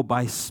or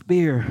by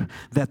spear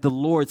that the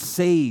Lord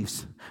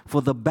saves,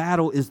 for the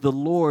battle is the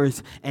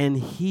Lord's, and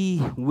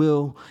he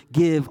will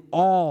give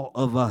all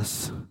of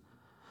us,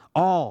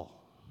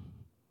 all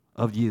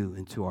of you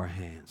into our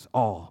hands.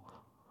 All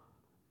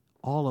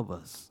of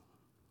us.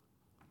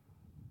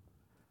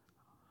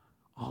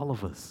 All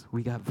of us,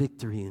 we got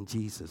victory in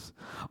Jesus.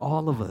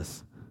 All of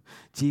us,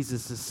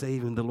 Jesus is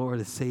saving, the Lord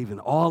is saving.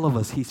 All of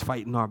us, he's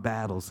fighting our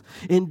battles,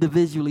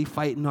 individually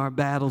fighting our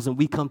battles, and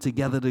we come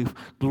together to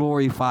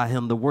glorify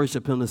him, to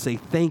worship him, to say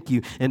thank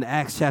you. In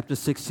Acts chapter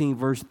 16,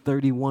 verse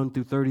 31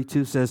 through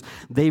 32 says,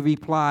 they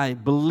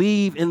replied,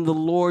 believe in the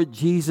Lord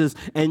Jesus,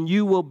 and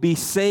you will be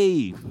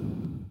saved,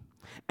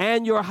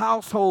 and your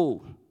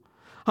household.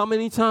 How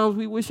many times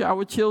we wish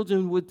our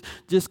children would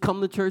just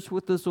come to church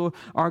with us, or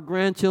our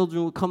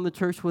grandchildren would come to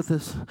church with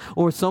us,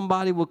 or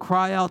somebody would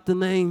cry out the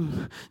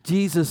name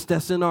Jesus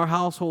that's in our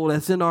household,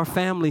 that's in our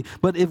family.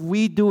 But if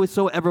we do it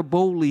so ever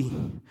boldly,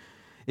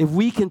 if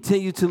we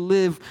continue to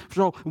live,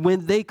 so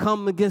when they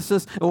come against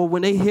us, or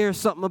when they hear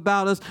something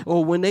about us,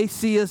 or when they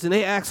see us and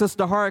they ask us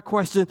the hard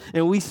question,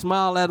 and we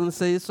smile at them and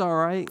say, it's all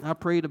right, I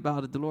prayed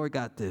about it, the Lord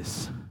got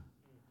this.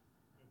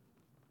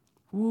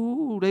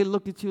 Ooh, they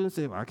look at you and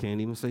say, well, I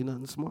can't even say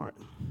nothing smart.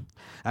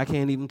 I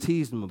can't even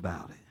tease them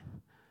about it.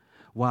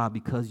 Why?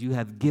 Because you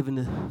have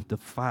given the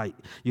fight,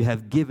 you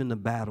have given the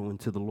battle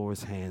into the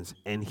Lord's hands,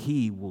 and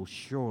he will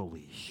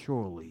surely,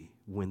 surely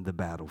win the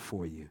battle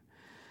for you.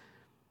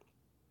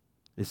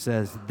 It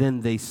says,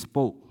 then they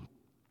spoke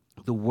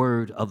the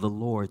word of the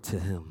Lord to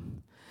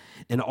him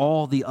and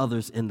all the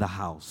others in the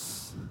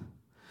house.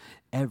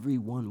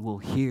 Everyone will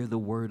hear the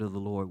word of the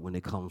Lord when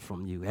it comes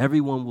from you.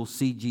 Everyone will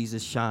see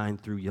Jesus shine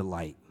through your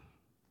light.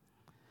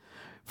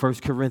 1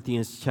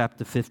 Corinthians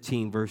chapter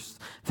 15, verse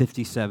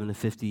 57 and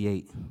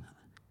 58.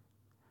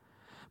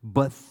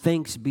 But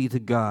thanks be to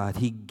God,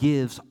 he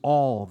gives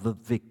all the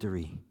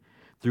victory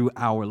through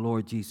our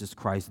Lord Jesus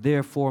Christ.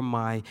 Therefore,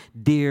 my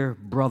dear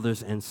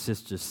brothers and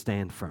sisters,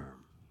 stand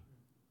firm.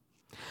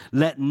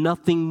 Let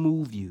nothing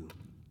move you.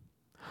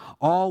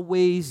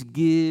 Always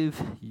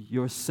give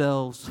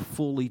yourselves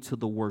fully to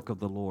the work of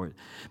the Lord,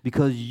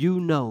 because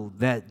you know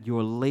that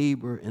your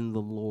labor in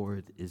the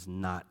Lord is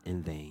not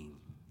in vain.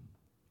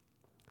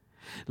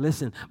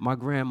 Listen, my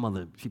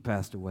grandmother, she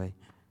passed away.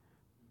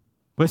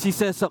 But she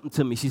said something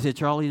to me. She said,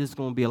 Charlie, there's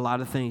going to be a lot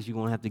of things you're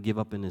going to have to give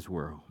up in this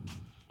world.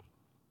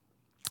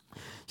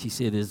 She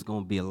said there's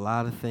going to be a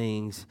lot of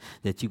things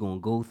that you're going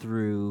to go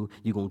through.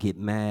 You're going to get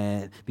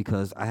mad,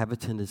 because I have a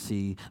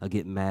tendency of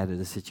getting mad at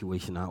a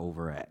situation I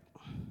overact.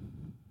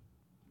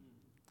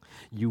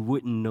 You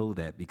wouldn't know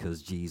that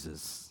because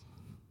Jesus.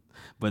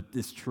 but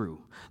it's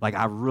true. Like,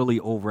 I really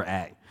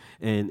overact.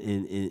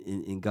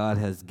 And God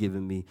has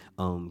given me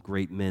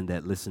great men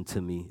that listen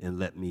to me and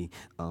let me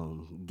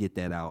get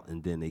that out,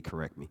 and then they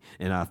correct me.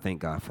 And I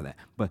thank God for that.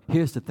 But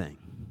here's the thing.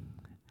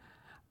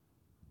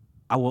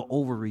 I will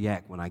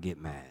overreact when I get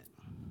mad.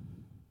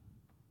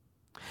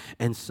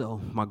 And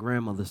so my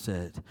grandmother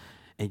said,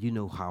 and you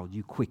know how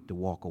you quick to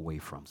walk away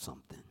from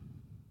something.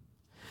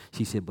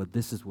 She said, but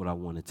this is what I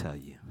want to tell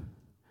you.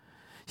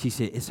 She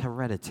said, it's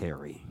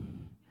hereditary.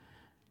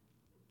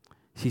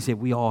 She said,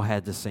 we all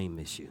had the same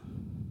issue.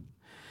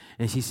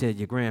 And she said,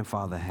 your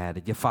grandfather had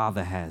it, your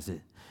father has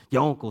it,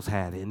 your uncles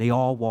had it, and they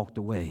all walked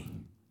away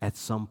at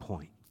some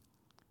point.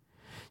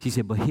 She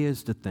said, but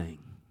here's the thing.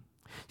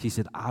 She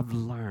said, I've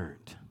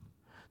learned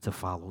to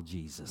follow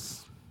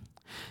Jesus.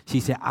 She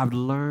said, I've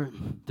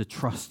learned to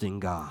trust in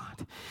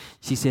God.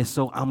 She said,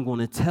 so I'm going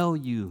to tell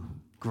you,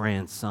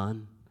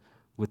 grandson,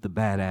 with the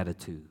bad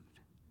attitude,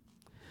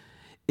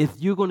 if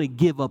you're going to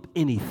give up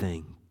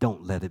anything,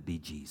 don't let it be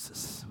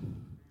Jesus.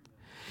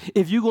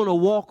 If you're going to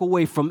walk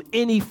away from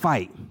any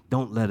fight,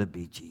 don't let it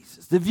be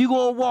Jesus. If you're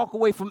going to walk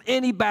away from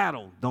any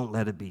battle, don't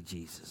let it be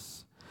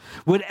Jesus.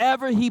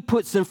 Whatever he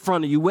puts in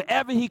front of you,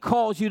 whatever he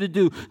calls you to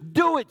do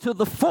it to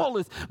the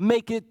fullest.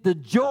 Make it the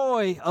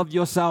joy of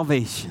your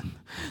salvation.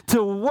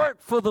 To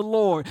work for the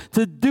Lord,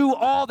 to do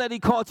all that he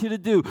called you to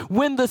do.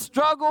 When the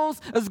struggles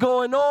is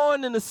going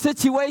on in the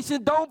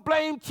situation, don't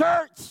blame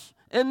church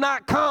and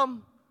not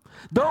come.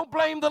 Don't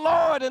blame the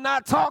Lord and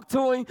not talk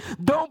to him.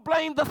 Don't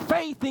blame the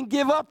faith and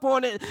give up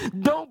on it.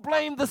 Don't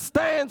blame the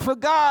stand for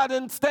God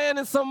and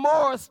standing some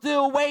more,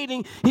 still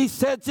waiting. He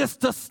said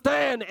just to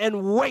stand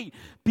and wait.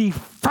 Be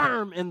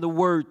firm in the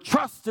word.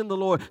 Trust in the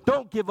Lord.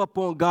 Don't give up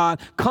on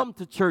God. Come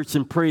to church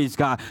and praise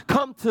God.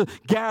 Come to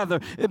gather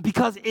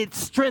because it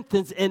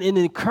strengthens and it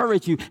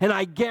encourages you. And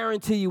I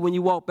guarantee you when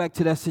you walk back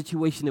to that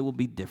situation, it will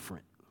be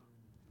different.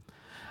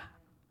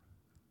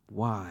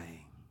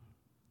 Why?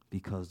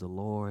 Because the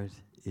Lord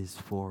is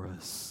for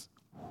us.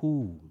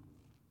 Who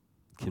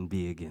can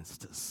be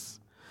against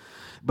us?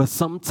 But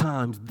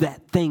sometimes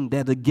that thing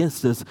that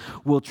against us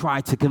will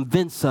try to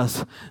convince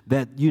us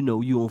that, you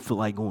don't feel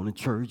like going to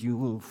church. You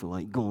don't feel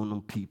like going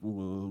to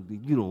people.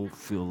 You don't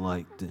feel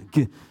like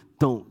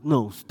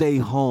that. Stay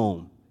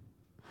home.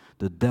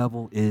 The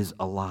devil is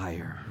a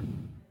liar.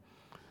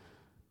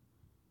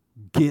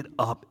 Get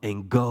up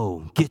and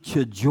go. Get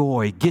your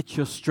joy. Get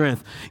your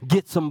strength.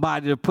 Get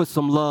somebody to put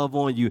some love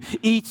on you.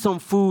 Eat some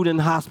food and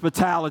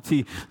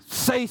hospitality.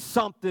 Say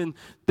something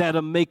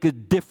that'll make a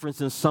difference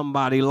in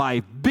somebody's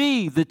life.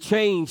 Be the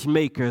change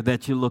maker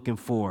that you're looking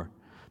for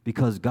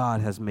because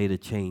God has made a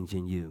change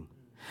in you.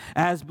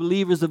 As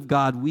believers of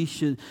God, we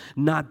should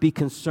not be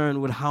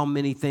concerned with how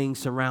many things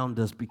surround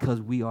us because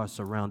we are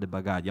surrounded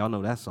by God. Y'all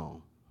know that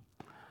song.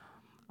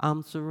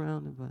 I'm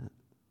surrounded by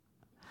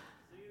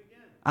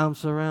I'm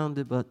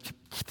surrounded, but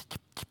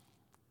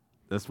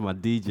that's my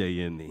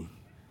DJ in me.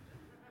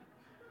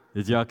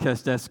 Did y'all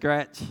catch that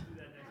scratch?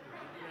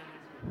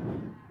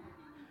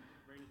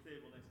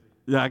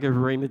 Yeah, I can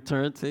bring the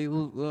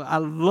turntable. Well, I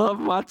love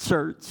my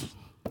church.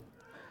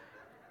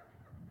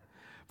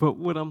 But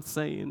what I'm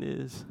saying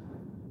is,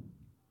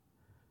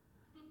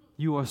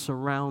 you are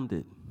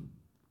surrounded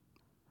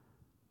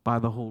by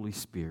the Holy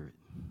Spirit.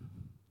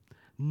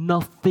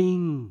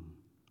 Nothing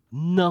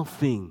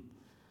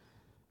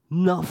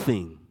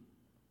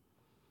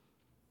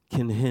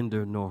can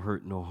hinder nor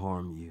hurt nor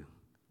harm you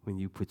when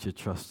you put your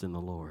trust in the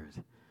Lord.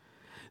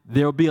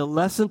 There'll be a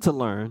lesson to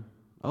learn.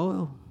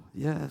 Oh,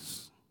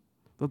 yes.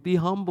 But be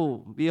humble.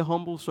 Be a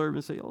humble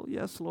servant. Say, oh,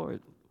 yes,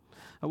 Lord.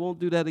 I won't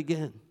do that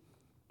again.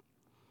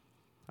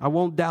 I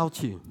won't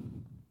doubt you.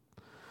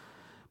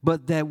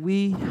 But that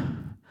we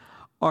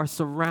are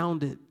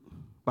surrounded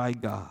by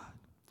God.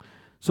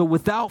 So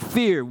without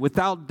fear,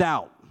 without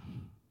doubt,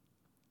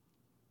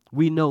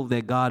 we know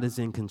that God is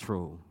in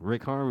control.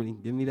 Rick Harmony,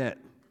 give me that.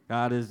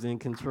 God is in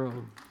control.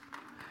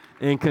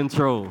 In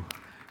control.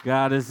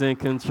 God is in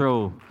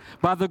control.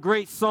 By the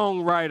great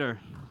songwriter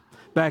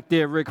back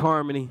there, Rick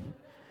Harmony.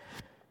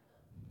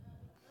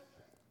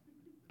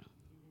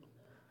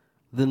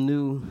 The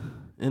new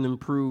and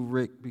improved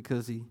Rick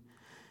because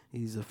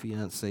he's a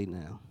fiancé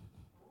now.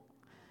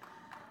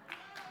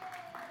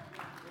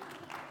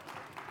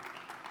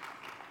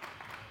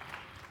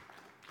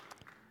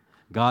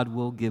 God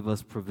will give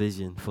us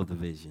provision for the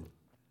vision.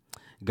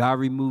 God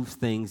removes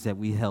things that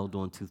we held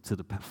on to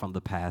from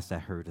the past that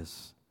hurt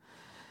us.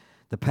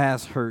 The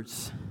past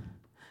hurts.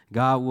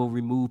 God will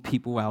remove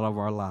people out of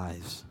our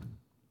lives.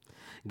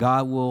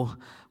 God will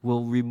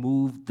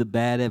remove the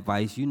bad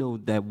advice. You know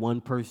that one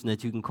person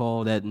that you can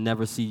call that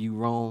never see you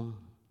wrong,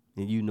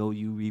 and you know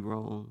you be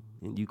wrong,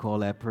 and you call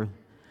that person.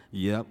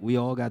 Yep, we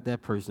all got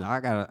that person. I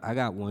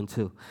got one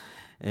too.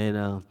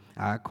 And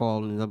I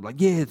call and I'm like,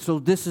 yeah, so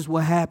this is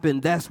what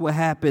happened. That's what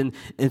happened.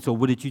 And so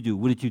what did you do?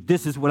 What did you?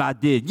 This is what I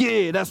did.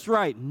 Yeah, that's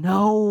right.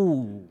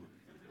 No.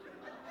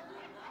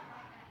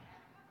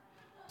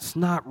 It's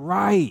not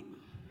right.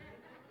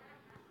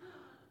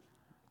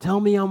 Tell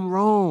me I'm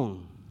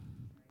wrong.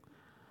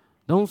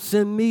 Don't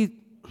send me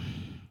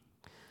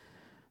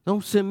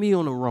Don't send me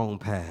on the wrong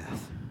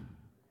path.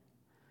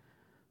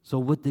 So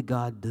what did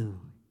God do?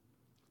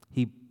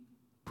 He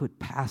put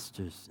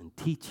pastors and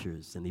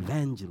teachers and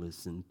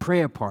evangelists and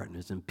prayer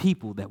partners and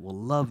people that will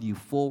love you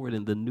forward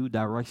in the new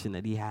direction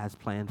that he has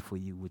planned for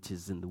you, which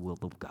is in the will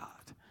of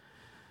God.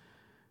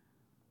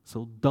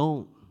 So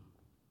don't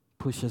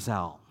push us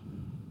out.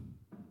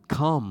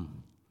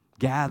 Come,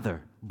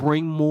 gather,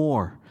 bring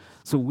more,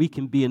 so we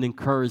can be an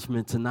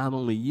encouragement to not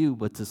only you,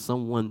 but to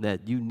someone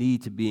that you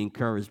need to be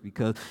encouraged,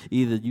 because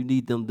either you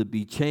need them to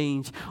be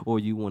changed or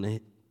you want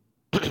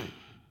to.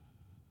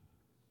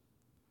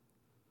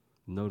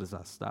 Notice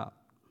I stopped.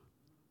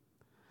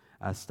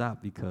 I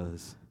stopped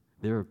because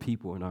there are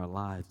people in our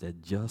lives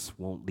that just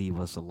won't leave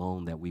us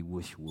alone that we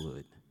wish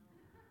would.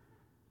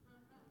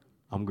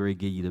 I'm going to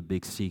give you the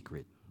big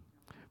secret.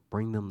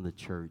 Bring them to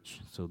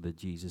church so that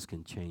Jesus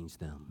can change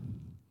them.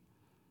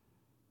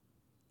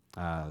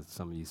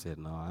 Some of you said,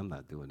 no, I'm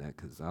not doing that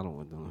because I don't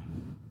want to do it.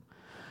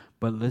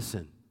 But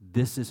listen,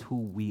 this is who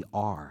we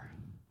are.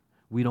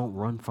 We don't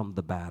run from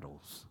the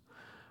battles.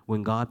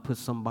 When God puts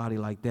somebody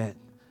like that,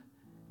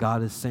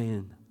 God is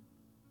saying,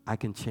 I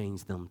can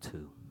change them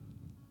too,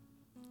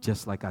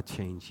 just like I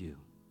changed you.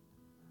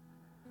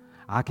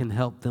 I can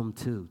help them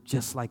too,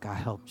 just like I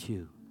helped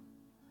you.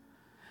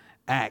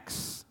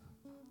 Acts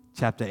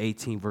chapter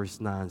 18,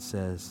 verse 9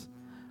 says,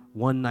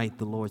 one night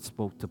the Lord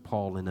spoke to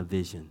Paul in a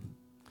vision.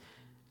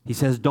 He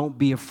says, don't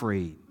be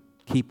afraid.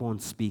 Keep on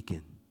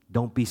speaking.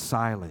 Don't be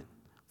silent,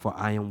 for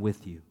I am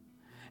with you.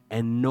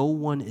 And no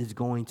one is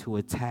going to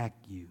attack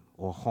you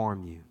or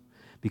harm you,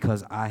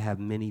 because I have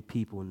many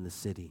people in the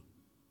city.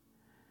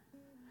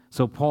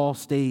 So Paul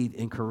stayed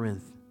in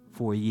Corinth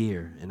for 1.5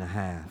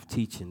 years,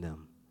 teaching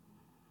them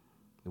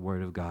the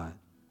word of God.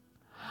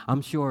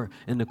 I'm sure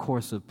in the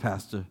course of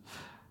Pastor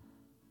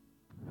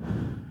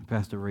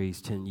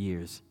Ray's 10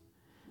 years,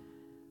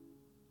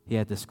 he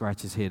had to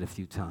scratch his head a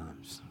few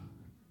times.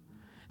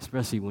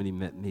 Especially when he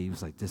met me, he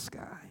was like, this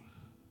guy.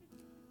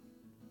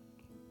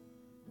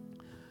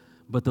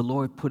 But the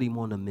Lord put him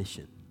on a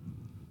mission.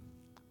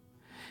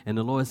 And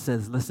the Lord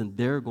says, listen,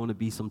 there are going to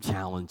be some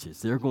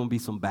challenges. There are going to be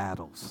some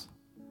battles.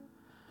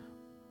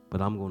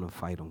 But I'm going to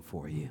fight them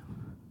for you.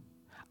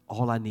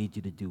 All I need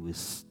you to do is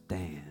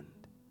stand.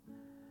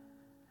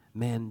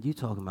 Man, you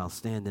talking about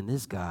standing.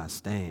 This guy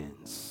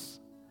stands.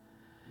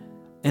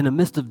 In the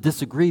midst of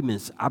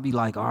disagreements, I'll be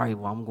like, all right,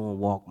 well, I'm going to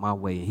walk my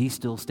way. And he's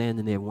still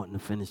standing there wanting to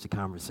finish the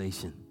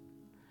conversation.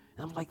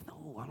 And I'm like,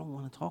 no, I don't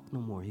want to talk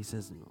no more. He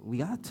says, we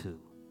got to.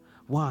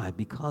 Why?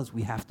 Because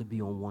we have to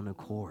be on one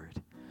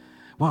accord.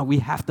 Why? We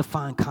have to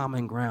find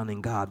common ground in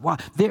God. Why?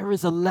 There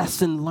is a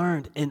lesson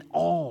learned in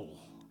all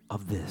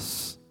of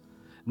this.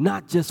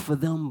 Not just for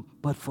them,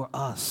 but for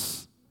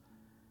us.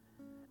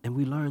 And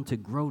we learn to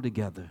grow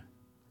together.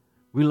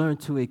 We learn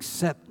to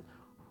accept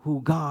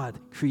who God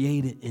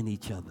created in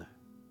each other.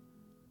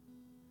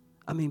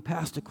 I mean,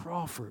 Pastor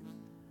Crawford,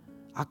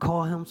 I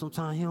call him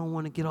sometimes, he don't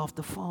want to get off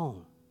the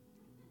phone.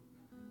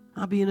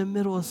 I'll be in the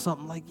middle of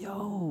something like,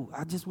 yo,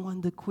 I just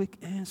wanted a quick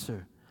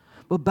answer.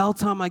 But about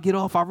time I get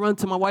off, I run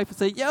to my wife and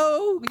say,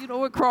 yo, you know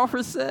what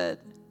Crawford said?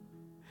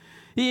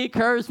 He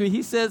encouraged me.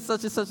 He said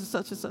such and such and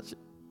such and such.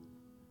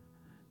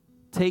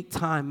 Take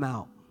time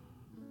out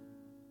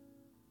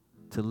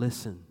to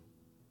listen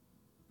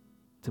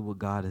to what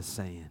God is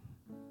saying.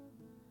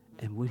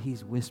 And what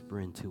he's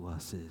whispering to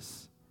us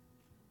is,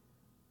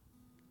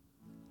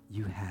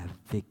 you have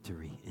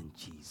victory in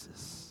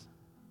Jesus.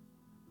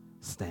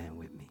 Stand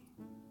with me.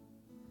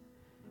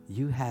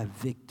 You have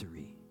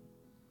victory.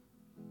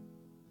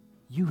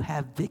 You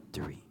have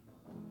victory.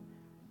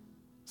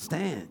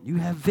 Stand. You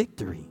have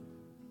victory.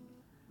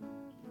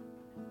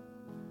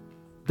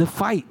 The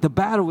fight, the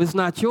battle is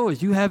not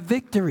yours. You have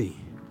victory.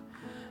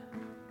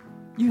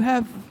 You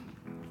have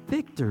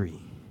victory.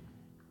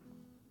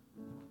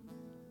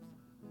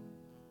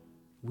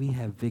 We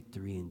have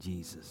victory in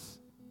Jesus.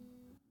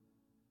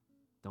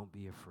 Don't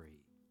be afraid.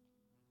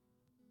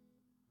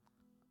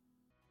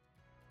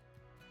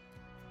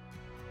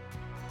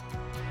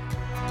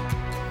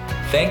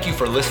 Thank you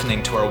for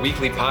listening to our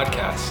weekly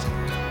podcast.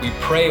 We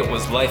pray it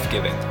was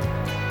life-giving.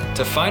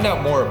 To find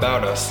out more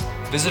about us,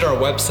 visit our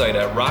website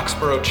at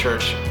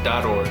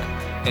roxboroughchurch.org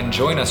and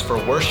join us for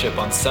worship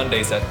on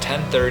Sundays at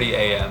 10:30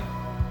 a.m.